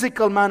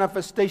physical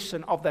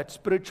manifestation of that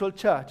spiritual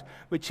church,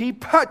 which He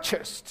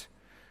purchased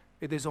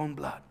with His own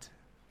blood.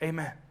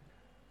 Amen.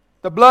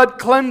 The blood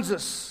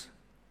cleanses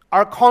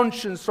our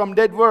conscience from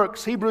dead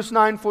works. Hebrews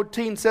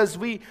 9:14 says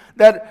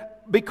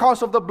that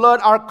because of the blood,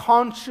 our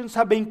conscience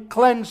have been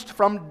cleansed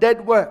from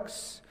dead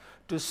works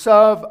to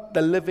serve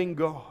the living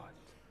God.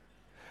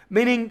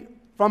 Meaning,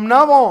 from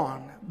now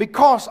on,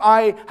 because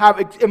I have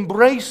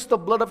embraced the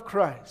blood of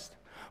Christ,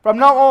 from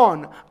now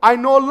on, I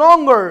no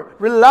longer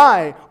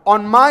rely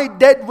on my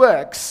dead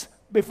works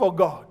before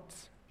God.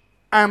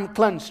 I am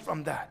cleansed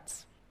from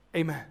that.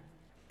 Amen.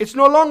 It's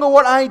no longer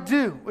what I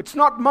do. It's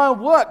not my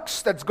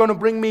works that's going to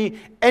bring me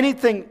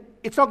anything.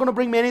 It's not going to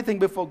bring me anything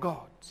before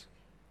God.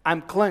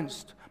 I'm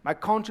cleansed. My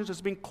conscience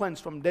has been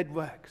cleansed from dead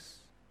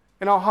works.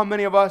 You know how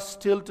many of us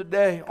still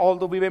today,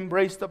 although we've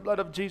embraced the blood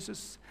of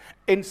Jesus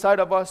inside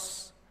of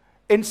us,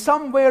 in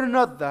some way or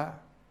another,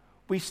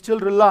 we still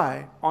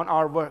rely on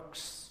our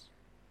works.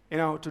 You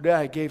know, today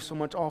I gave so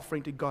much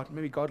offering to God.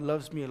 Maybe God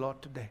loves me a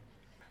lot today.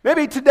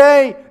 Maybe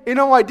today,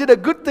 I did a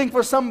good thing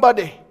for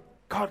somebody.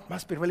 God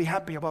must be really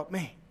happy about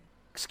me.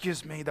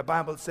 Excuse me, the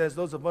Bible says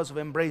those of us who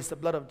embrace the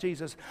blood of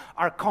Jesus,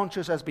 our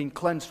conscience has been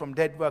cleansed from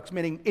dead works,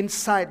 meaning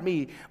inside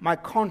me, my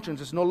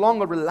conscience is no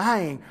longer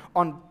relying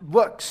on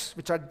works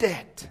which are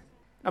dead.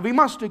 Now, we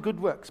must do good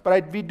works,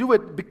 but we do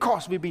it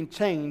because we've been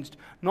changed,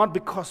 not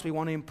because we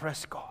want to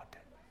impress God.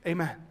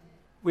 Amen.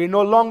 We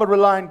no longer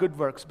rely on good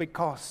works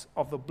because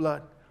of the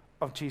blood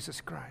of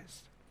Jesus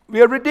Christ.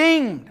 We are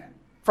redeemed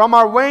from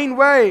our vain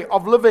way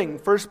of living.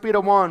 1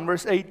 Peter 1,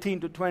 verse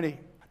 18 to 20.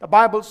 The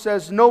Bible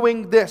says,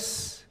 knowing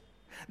this,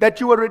 that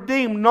you are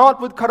redeemed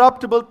not with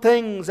corruptible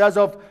things as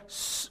of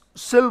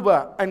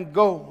silver and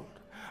gold,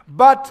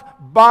 but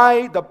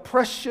by the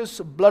precious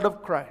blood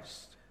of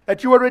Christ.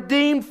 That you are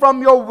redeemed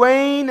from your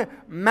vain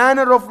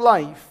manner of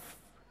life,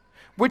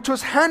 which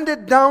was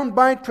handed down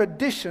by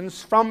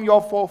traditions from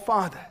your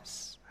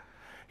forefathers.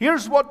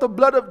 Here's what the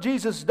blood of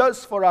Jesus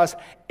does for us.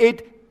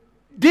 It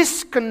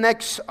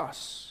disconnects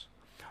us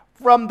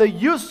from the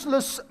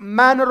useless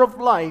manner of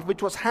life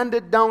which was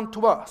handed down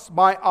to us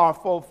by our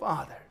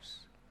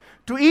forefathers.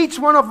 To each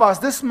one of us,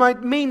 this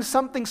might mean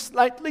something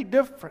slightly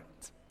different.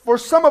 For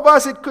some of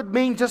us, it could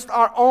mean just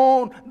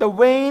the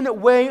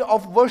vain way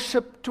of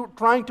worship,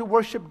 trying to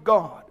worship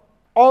God.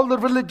 All the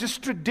religious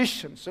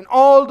traditions and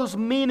all those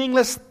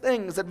meaningless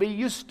things that we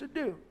used to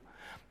do.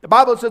 The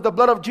Bible says the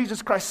blood of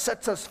Jesus Christ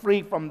sets us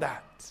free from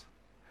that.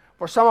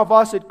 For some of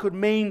us, it could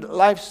mean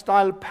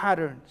lifestyle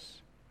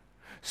patterns,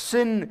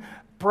 sin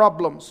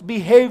problems,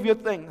 behavior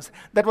things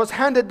that was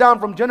handed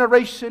down from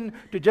generation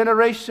to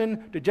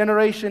generation to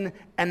generation,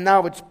 and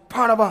now it's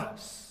part of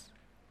us.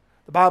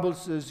 The Bible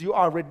says you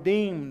are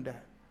redeemed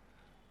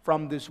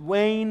from this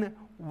vain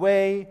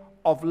way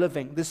of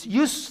living, this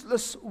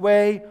useless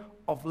way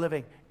of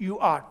living. You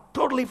are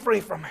totally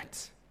free from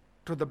it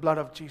through the blood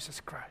of Jesus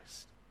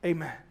Christ.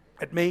 Amen.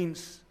 It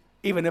means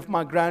even if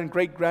my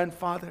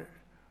great-grandfather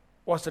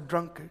was a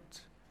drunkard,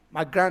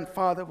 my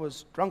grandfather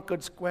was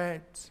drunkard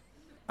squared,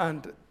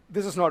 and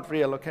this is not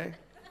real, okay?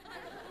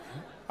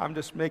 I'm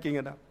just making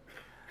it up.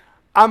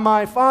 And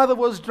my father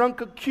was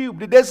drunkard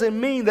cubed. It doesn't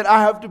mean that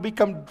I have to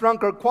become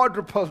drunkard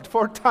quadrupled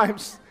 4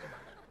 times.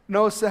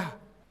 No, sir.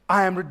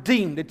 I am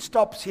redeemed. It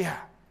stops here.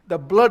 The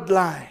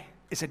bloodline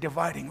is a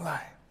dividing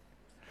line.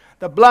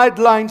 The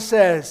bloodline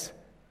says,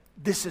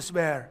 this is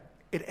where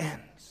it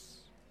ends.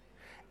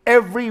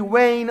 Every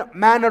vain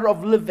manner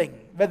of living,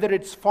 whether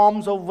it's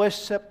forms of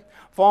worship,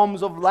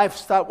 forms of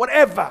lifestyle,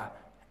 whatever,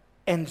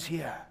 ends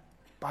here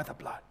by the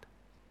blood.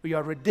 We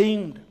are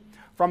redeemed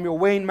from your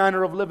vain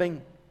manner of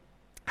living,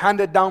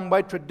 handed down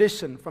by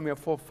tradition from your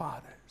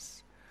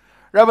forefathers.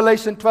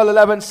 Revelation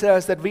 12:11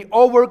 says that we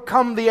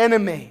overcome the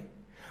enemy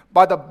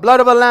by the blood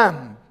of the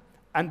Lamb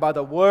and by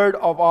the word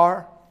of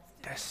our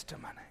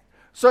testimony.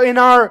 So in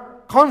our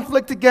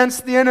conflict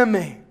against the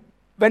enemy,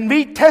 when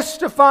we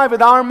testify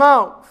with our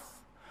mouth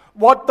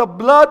what the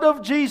blood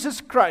of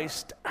Jesus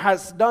Christ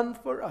has done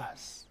for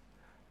us,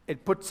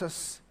 it puts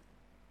us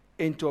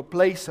into a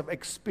place of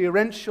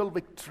experiential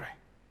victory.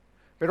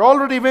 We're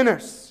already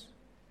winners.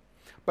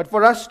 But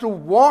for us to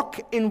walk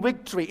in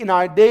victory in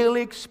our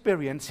daily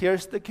experience,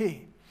 here's the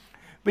key.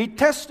 We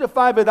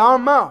testify with our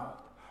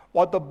mouth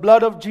what the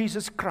blood of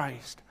Jesus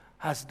Christ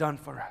has done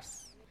for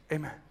us.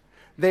 Amen.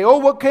 They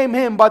overcame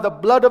him by the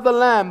blood of the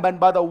Lamb and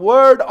by the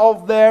word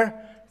of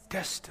their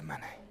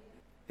testimony.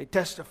 They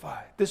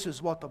testify. This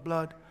is what the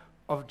blood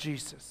of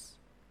Jesus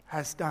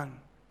has done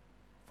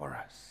for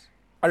us.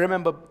 I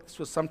remember this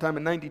was sometime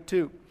in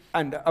 92.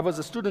 And I was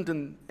a student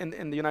in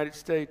the United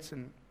States,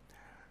 and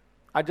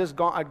I'd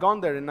gone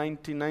there in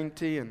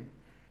 1990, and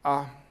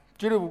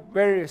due to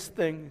various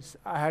things,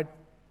 I had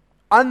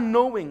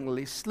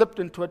unknowingly slipped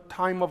into a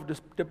time of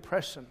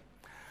depression.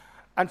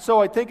 And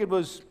so I think it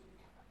was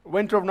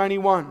winter of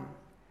 91,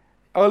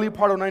 early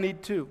part of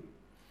 92.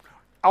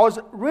 I was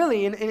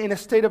really in a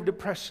state of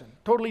depression,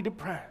 totally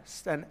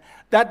depressed. And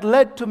that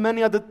led to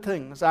many other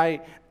things. I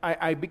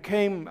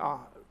became,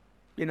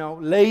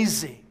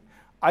 lazy.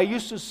 I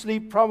used to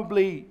sleep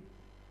probably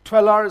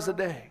 12 hours a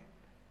day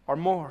or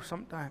more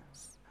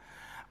sometimes.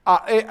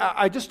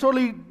 I just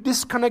totally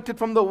disconnected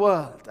from the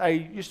world. I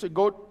used to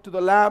go to the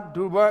lab,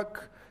 do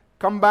work,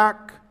 come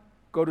back,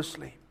 go to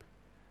sleep.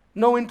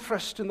 No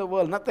interest in the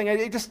world, nothing.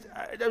 I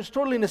was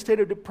totally in a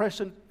state of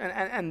depression,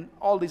 and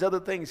all these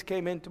other things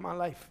came into my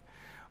life.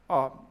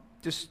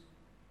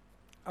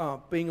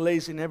 Being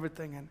lazy and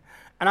everything.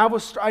 And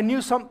I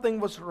knew something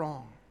was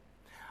wrong.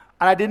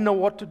 And I didn't know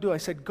what to do. I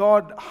said,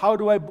 God, how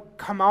do I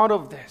come out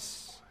of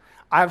this?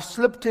 I've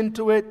slipped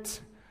into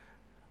it.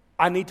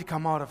 I need to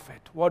come out of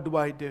it. What do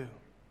I do?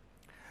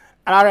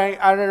 And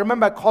I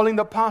remember calling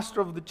the pastor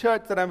of the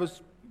church that I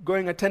was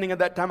attending at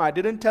that time. I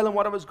didn't tell him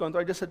what I was going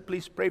through. I just said,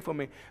 please pray for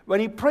me. When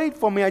he prayed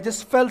for me, I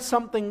just felt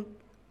something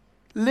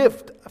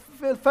lift.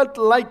 I felt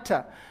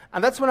lighter.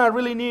 And that's when I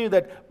really knew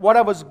that what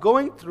I was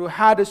going through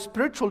had a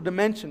spiritual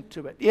dimension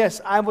to it.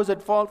 Yes, I was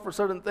at fault for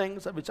certain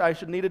things which I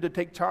needed to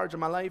take charge of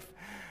my life.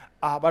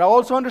 But I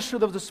also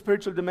understood there was a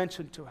spiritual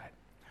dimension to it.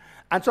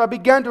 And so I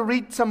began to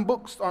read some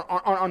books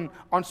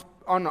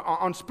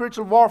on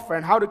spiritual warfare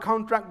and how to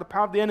counteract the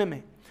power of the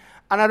enemy.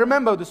 And I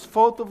remember this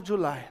 4th of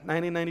July,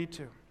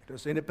 1992. It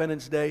was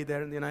Independence Day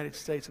there in the United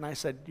States. And I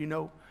said,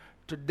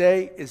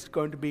 today is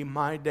going to be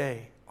my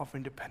day of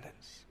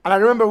independence. And I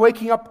remember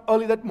waking up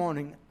early that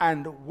morning,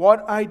 and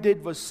what I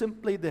did was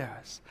simply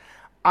this.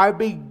 I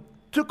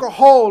took a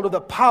hold of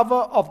the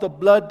power of the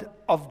blood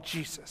of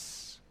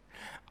Jesus.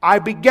 I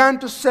began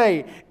to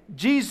say,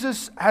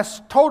 Jesus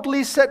has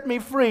totally set me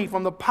free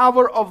from the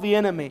power of the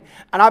enemy.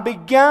 And I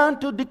began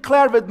to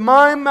declare with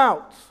my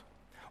mouth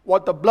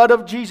what the blood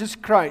of Jesus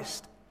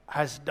Christ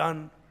has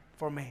done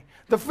for me.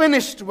 The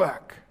finished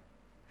work.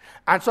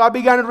 And so I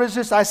began to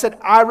resist. I said,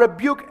 I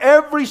rebuke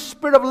every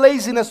spirit of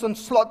laziness and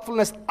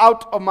slothfulness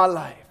out of my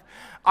life.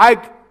 I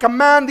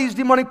command these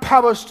demonic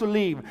powers to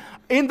leave.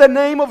 In the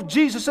name of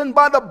Jesus and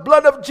by the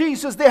blood of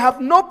Jesus, they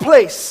have no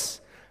place,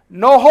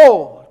 no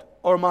hold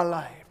over my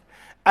life.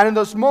 And in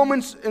those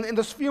moments, in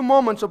those few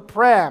moments of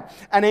prayer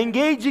and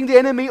engaging the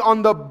enemy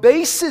on the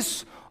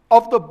basis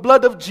of the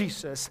blood of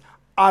Jesus,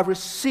 I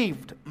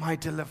received my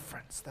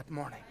deliverance that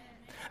morning.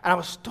 And I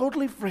was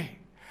totally free.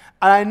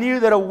 And I knew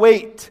that a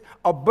weight,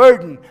 a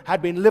burden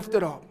had been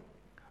lifted up.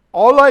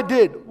 All I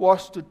did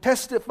was to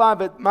testify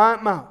with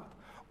my mouth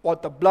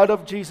what the blood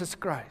of Jesus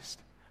Christ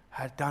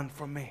had done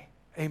for me.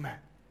 Amen.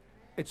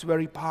 It's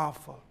very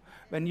powerful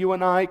when you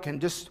and I can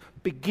just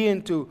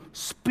begin to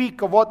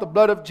speak of what the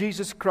blood of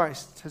Jesus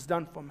Christ has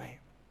done for me.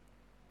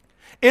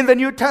 In the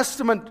New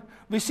Testament,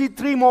 we see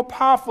 3 more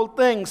powerful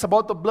things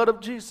about the blood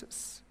of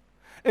Jesus.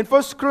 In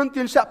 1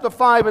 Corinthians chapter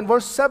 5 and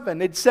verse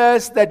 7, it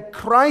says that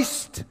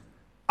Christ,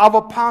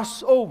 our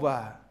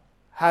Passover,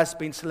 has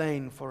been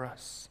slain for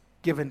us,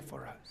 given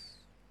for us.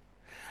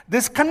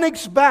 This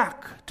connects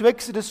back to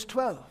Exodus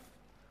 12,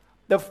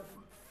 the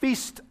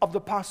feast of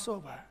the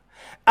Passover.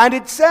 And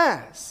it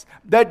says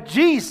that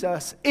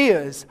Jesus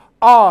is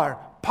our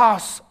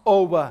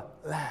Passover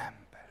lamb.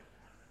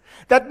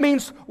 That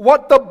means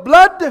what the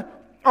blood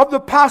of the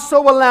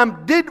Passover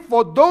lamb did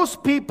for those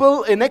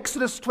people in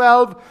Exodus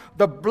 12,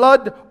 the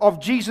blood of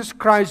Jesus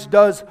Christ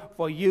does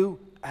for you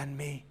and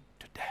me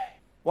today.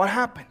 What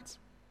happens?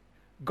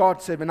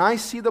 God said, when I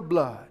see the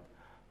blood,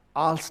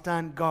 I'll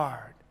stand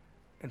guard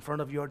in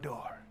front of your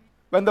door.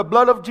 When the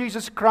blood of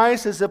Jesus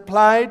Christ is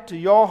applied to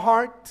your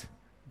heart,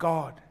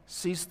 God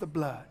sees the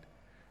blood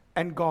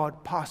and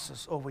God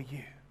passes over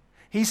you.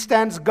 He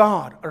stands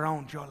guard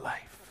around your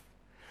life.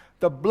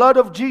 The blood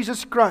of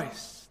Jesus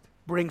Christ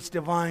brings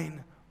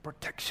divine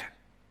protection.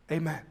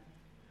 Amen.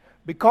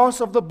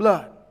 Because of the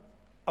blood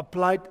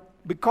applied,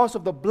 because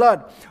of the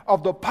blood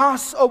of the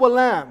Passover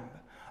lamb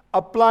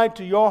applied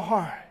to your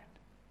heart,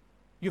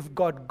 you've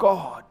got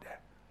God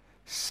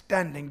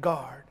standing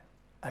guard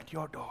at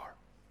your door.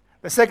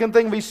 The second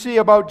thing we see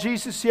about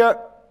Jesus here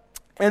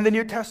in the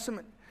New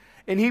Testament,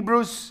 in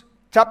Hebrews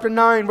chapter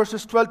 9,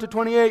 verses 12 to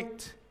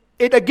 28,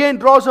 it again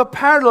draws a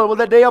parallel with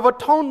the Day of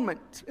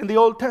Atonement in the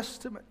Old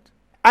Testament.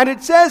 And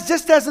it says,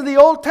 just as in the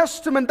Old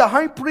Testament, the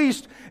high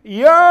priest,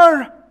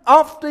 year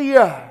after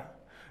year,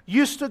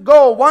 used to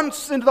go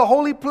once into the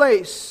holy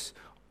place,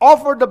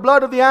 offer the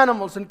blood of the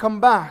animals, and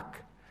come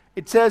back.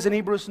 It says in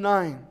Hebrews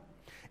 9,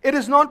 it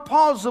is not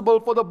possible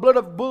for the blood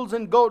of bulls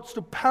and goats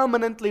to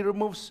permanently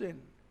remove sin.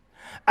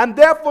 And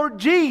therefore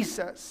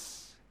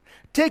Jesus,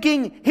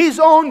 taking His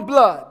own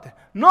blood,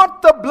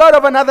 not the blood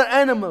of another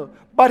animal,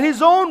 but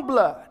His own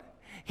blood,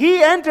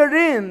 He entered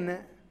in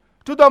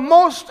to the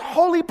most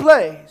holy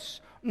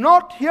place,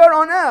 not here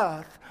on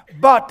earth,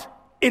 but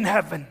in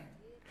heaven.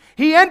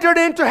 He entered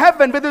into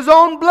heaven with His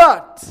own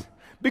blood.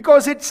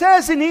 Because it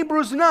says in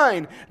Hebrews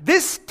 9,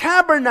 this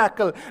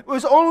tabernacle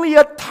was only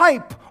a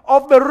type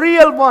of the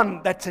real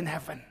one that's in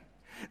heaven.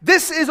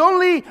 This is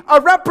only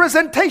a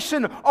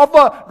representation of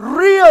a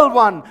real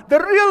one. The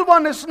real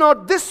one is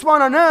not this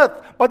one on earth,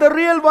 but the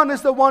real one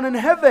is the one in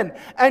heaven.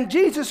 And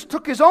Jesus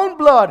took his own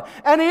blood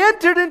and he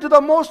entered into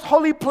the most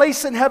holy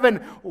place in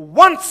heaven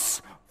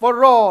once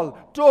for all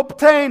to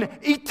obtain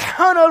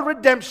eternal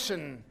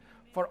redemption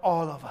for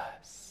all of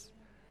us.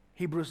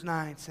 Hebrews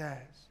 9 says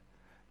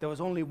there was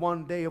only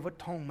one day of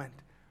atonement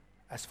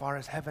as far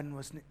as heaven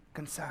was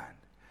concerned.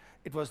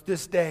 It was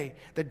this day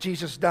that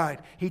Jesus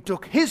died. He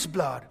took his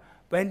blood,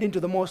 went into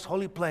the most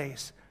holy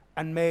place,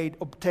 and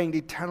obtained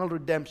eternal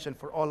redemption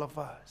for all of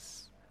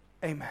us.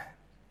 Amen.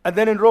 And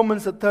then in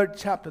Romans, the 3rd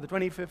chapter, the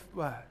 25th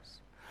verse,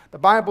 the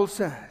Bible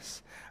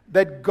says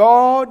that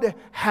God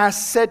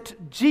has set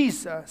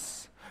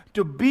Jesus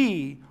to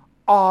be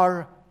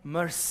our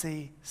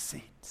mercy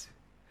seat.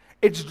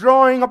 It's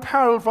drawing a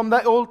parallel from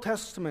the Old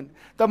Testament,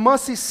 the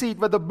mercy seat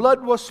where the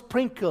blood was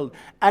sprinkled,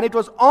 and it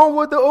was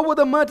over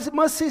the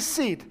mercy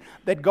seat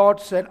that God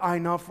said, I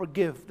now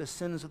forgive the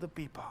sins of the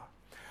people.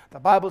 The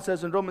Bible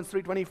says in Romans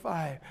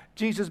 3:25,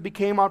 Jesus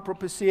became our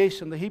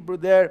propitiation. The Hebrew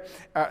there,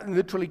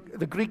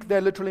 the Greek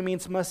there literally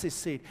means mercy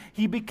seat.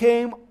 He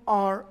became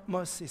our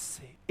mercy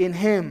seat. In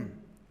him,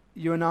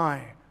 you and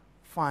I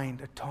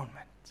find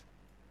atonement.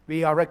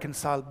 We are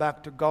reconciled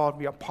back to God.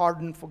 We are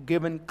pardoned,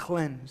 forgiven,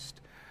 cleansed,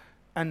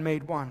 and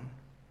made one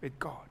with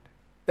God.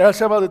 There are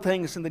several other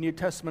things in the New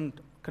Testament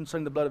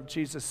concerning the blood of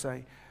Jesus.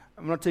 I'm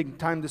not taking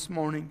time this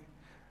morning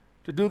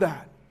to do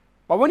that.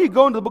 But when you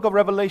go into the book of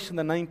Revelation,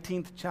 the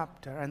 19th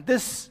chapter, and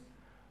this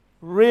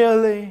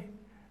really,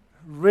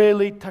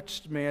 really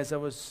touched me as I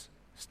was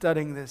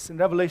studying this. In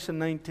Revelation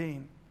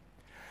 19,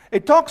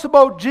 it talks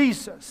about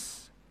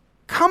Jesus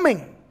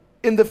coming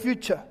in the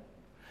future,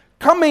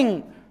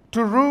 coming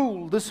to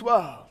rule this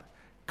world,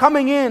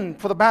 coming in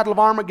for the battle of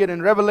Armageddon.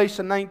 In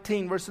Revelation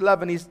 19, verse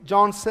 11,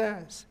 John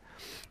says,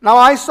 Now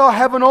I saw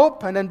heaven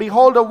open, and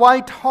behold, a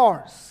white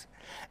horse.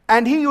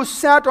 And he who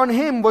sat on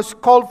him was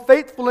called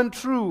Faithful and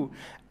True,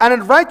 and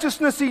in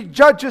righteousness he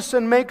judges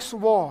and makes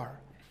war.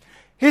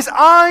 His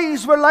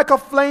eyes were like a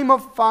flame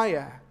of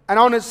fire, and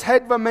on his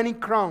head were many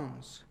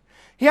crowns.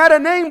 He had a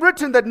name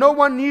written that no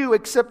one knew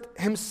except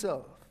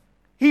himself.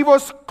 He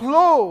was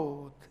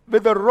clothed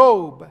with a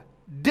robe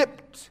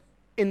dipped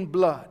in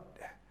blood,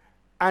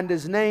 and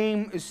his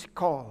name is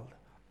called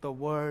the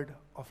Word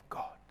of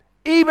God.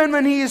 Even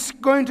when he is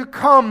going to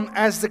come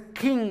as the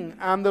king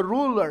and the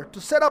ruler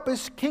to set up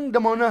his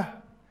kingdom on earth,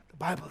 the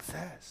Bible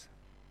says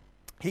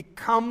he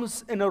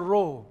comes in a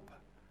robe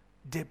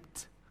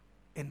dipped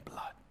in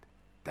blood.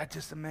 That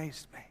just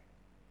amazed me.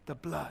 The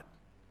blood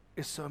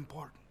is so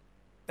important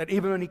that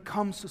even when he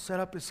comes to set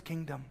up his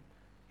kingdom,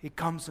 he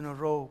comes in a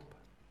robe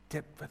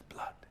dipped with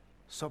blood.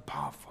 So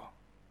powerful.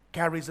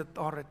 Carries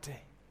authority.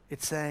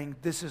 It's saying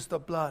this is the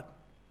blood,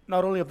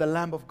 not only of the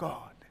Lamb of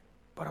God,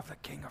 but of the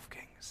King of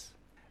Kings.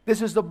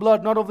 This is the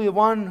blood not of the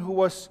one who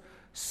was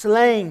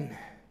slain,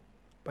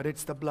 but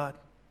it's the blood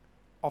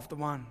of the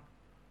one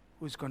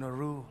who is going to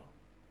rule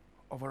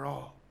over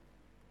all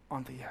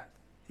on the earth.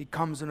 He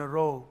comes in a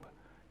robe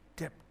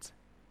dipped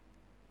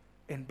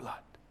in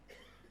blood.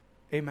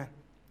 Amen.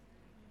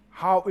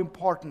 How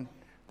important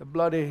the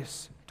blood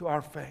is to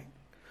our faith.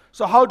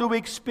 So how do we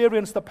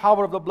experience the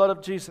power of the blood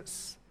of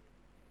Jesus?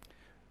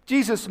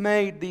 Jesus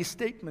made these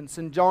statements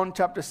in John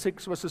chapter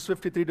 6, verses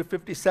 53 to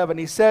 57.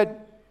 He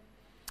said,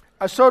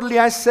 Assuredly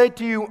I say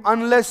to you,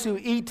 unless you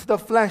eat the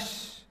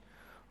flesh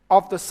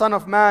of the Son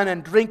of Man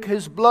and drink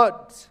his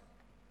blood,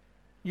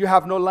 you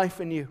have no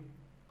life in you.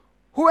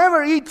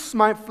 Whoever eats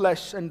my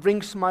flesh and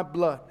drinks my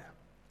blood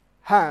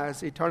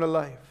has eternal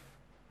life,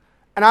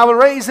 and I will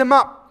raise him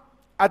up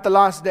at the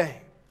last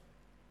day.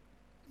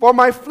 For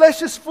my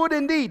flesh is food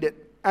indeed,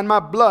 and my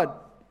blood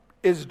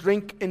is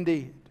drink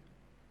indeed.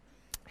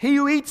 He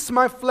who eats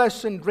my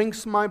flesh and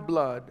drinks my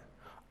blood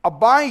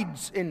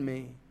abides in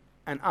me,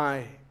 and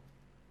I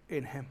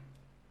in him.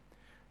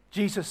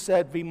 Jesus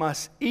said we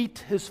must eat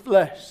his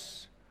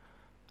flesh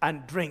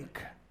and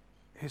drink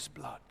his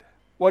blood.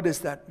 What does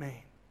that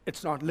mean?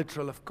 It's not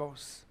literal, of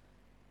course.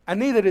 And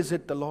neither is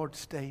it the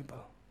Lord's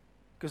table.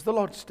 Because the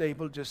Lord's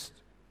table just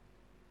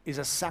is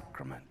a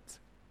sacrament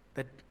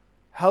that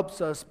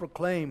helps us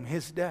proclaim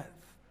his death.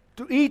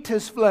 To eat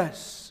his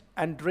flesh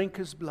and drink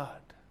his blood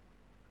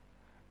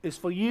is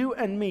for you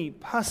and me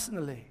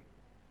personally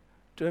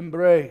to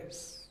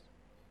embrace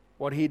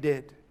what he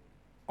did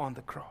on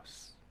the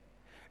cross.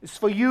 It's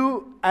for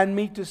you and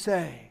me to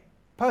say,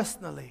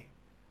 personally,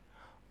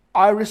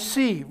 I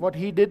receive what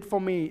he did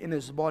for me in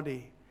his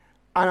body,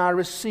 and I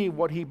receive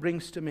what he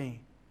brings to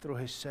me through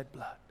his shed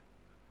blood.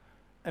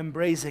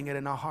 Embracing it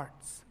in our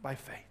hearts by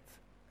faith.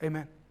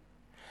 Amen.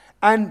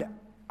 And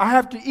I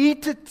have to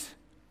eat it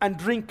and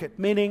drink it,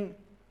 meaning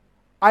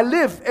I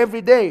live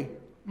every day.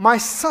 My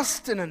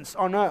sustenance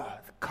on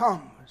earth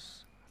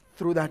comes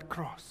through that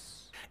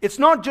cross. It's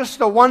not just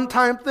a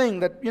one-time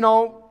thing that,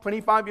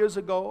 25 years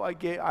ago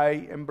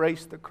I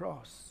embraced the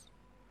cross.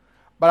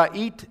 But I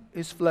eat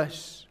his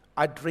flesh.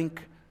 I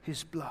drink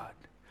his blood.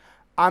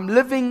 I'm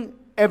living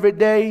every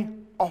day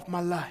of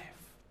my life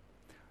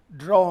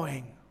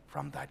drawing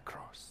from that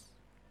cross.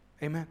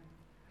 Amen.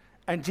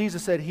 And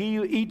Jesus said, he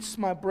who eats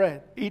my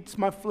bread, eats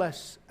my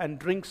flesh, and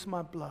drinks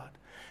my blood,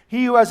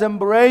 he who has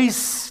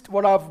embraced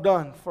what I've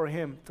done for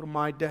him through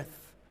my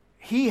death,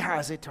 he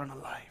has eternal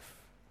life.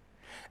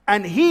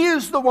 And he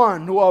is the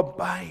one who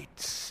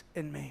abides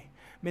in me.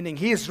 Meaning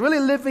he is really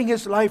living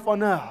his life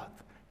on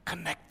earth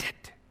connected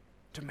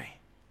to me.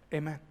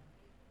 Amen.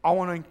 I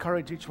want to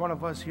encourage each one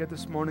of us here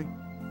this morning.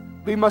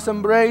 We must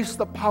embrace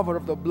the power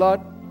of the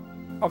blood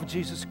of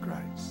Jesus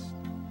Christ.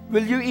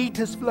 Will you eat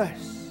his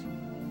flesh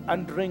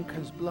and drink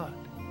his blood?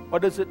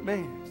 What does it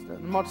mean?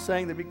 I'm not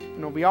saying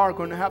that we are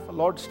going to have a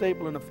Lord's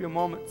table in a few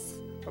moments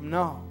from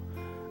now.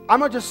 I'm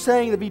not just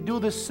saying that we do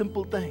this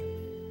simple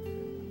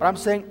thing. But I'm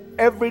saying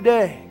every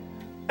day,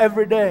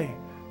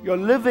 you're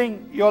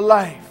living your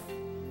life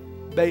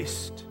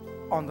based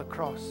on the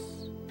cross.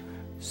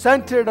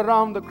 Centered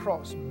around the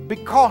cross,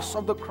 because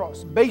of the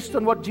cross, based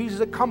on what Jesus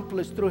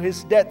accomplished through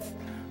his death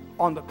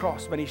on the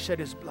cross when he shed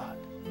his blood.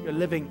 You're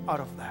living out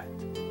of that.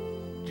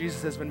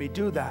 Jesus says when we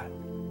do that,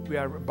 we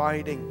are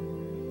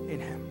abiding in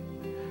him.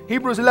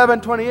 Hebrews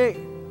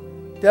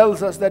 11:28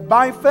 tells us that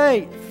by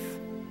faith,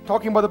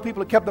 talking about the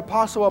people who kept the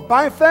Passover,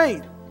 by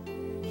faith,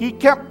 he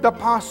kept the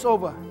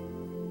Passover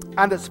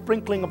and the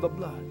sprinkling of the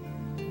blood.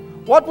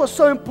 What was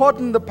so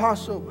important in the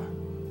Passover?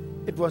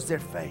 It was their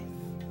faith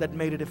that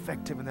made it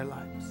effective in their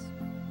lives.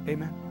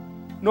 Amen.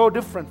 No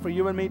different for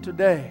you and me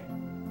today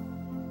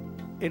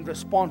in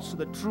response to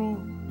the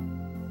true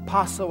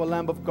Passover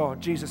Lamb of God,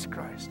 Jesus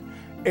Christ.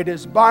 It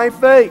is by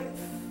faith.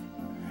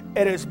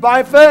 It is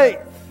by faith.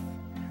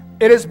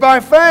 It is by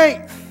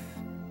faith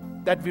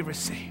that we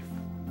receive.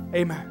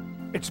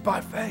 Amen. It's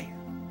by faith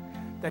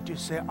that you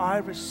say, I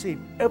receive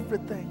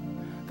everything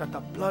that the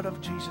blood of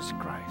Jesus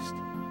Christ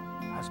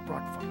has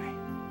brought for me.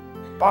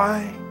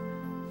 By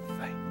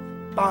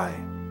faith. By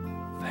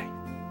faith.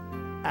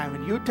 And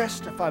when you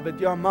testify with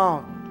your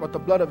mouth what the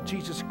blood of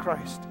Jesus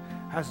Christ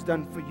has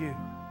done for you,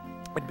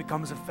 it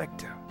becomes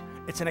effective.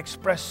 It's an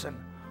expression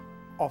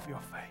of your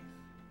faith.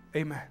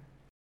 Amen.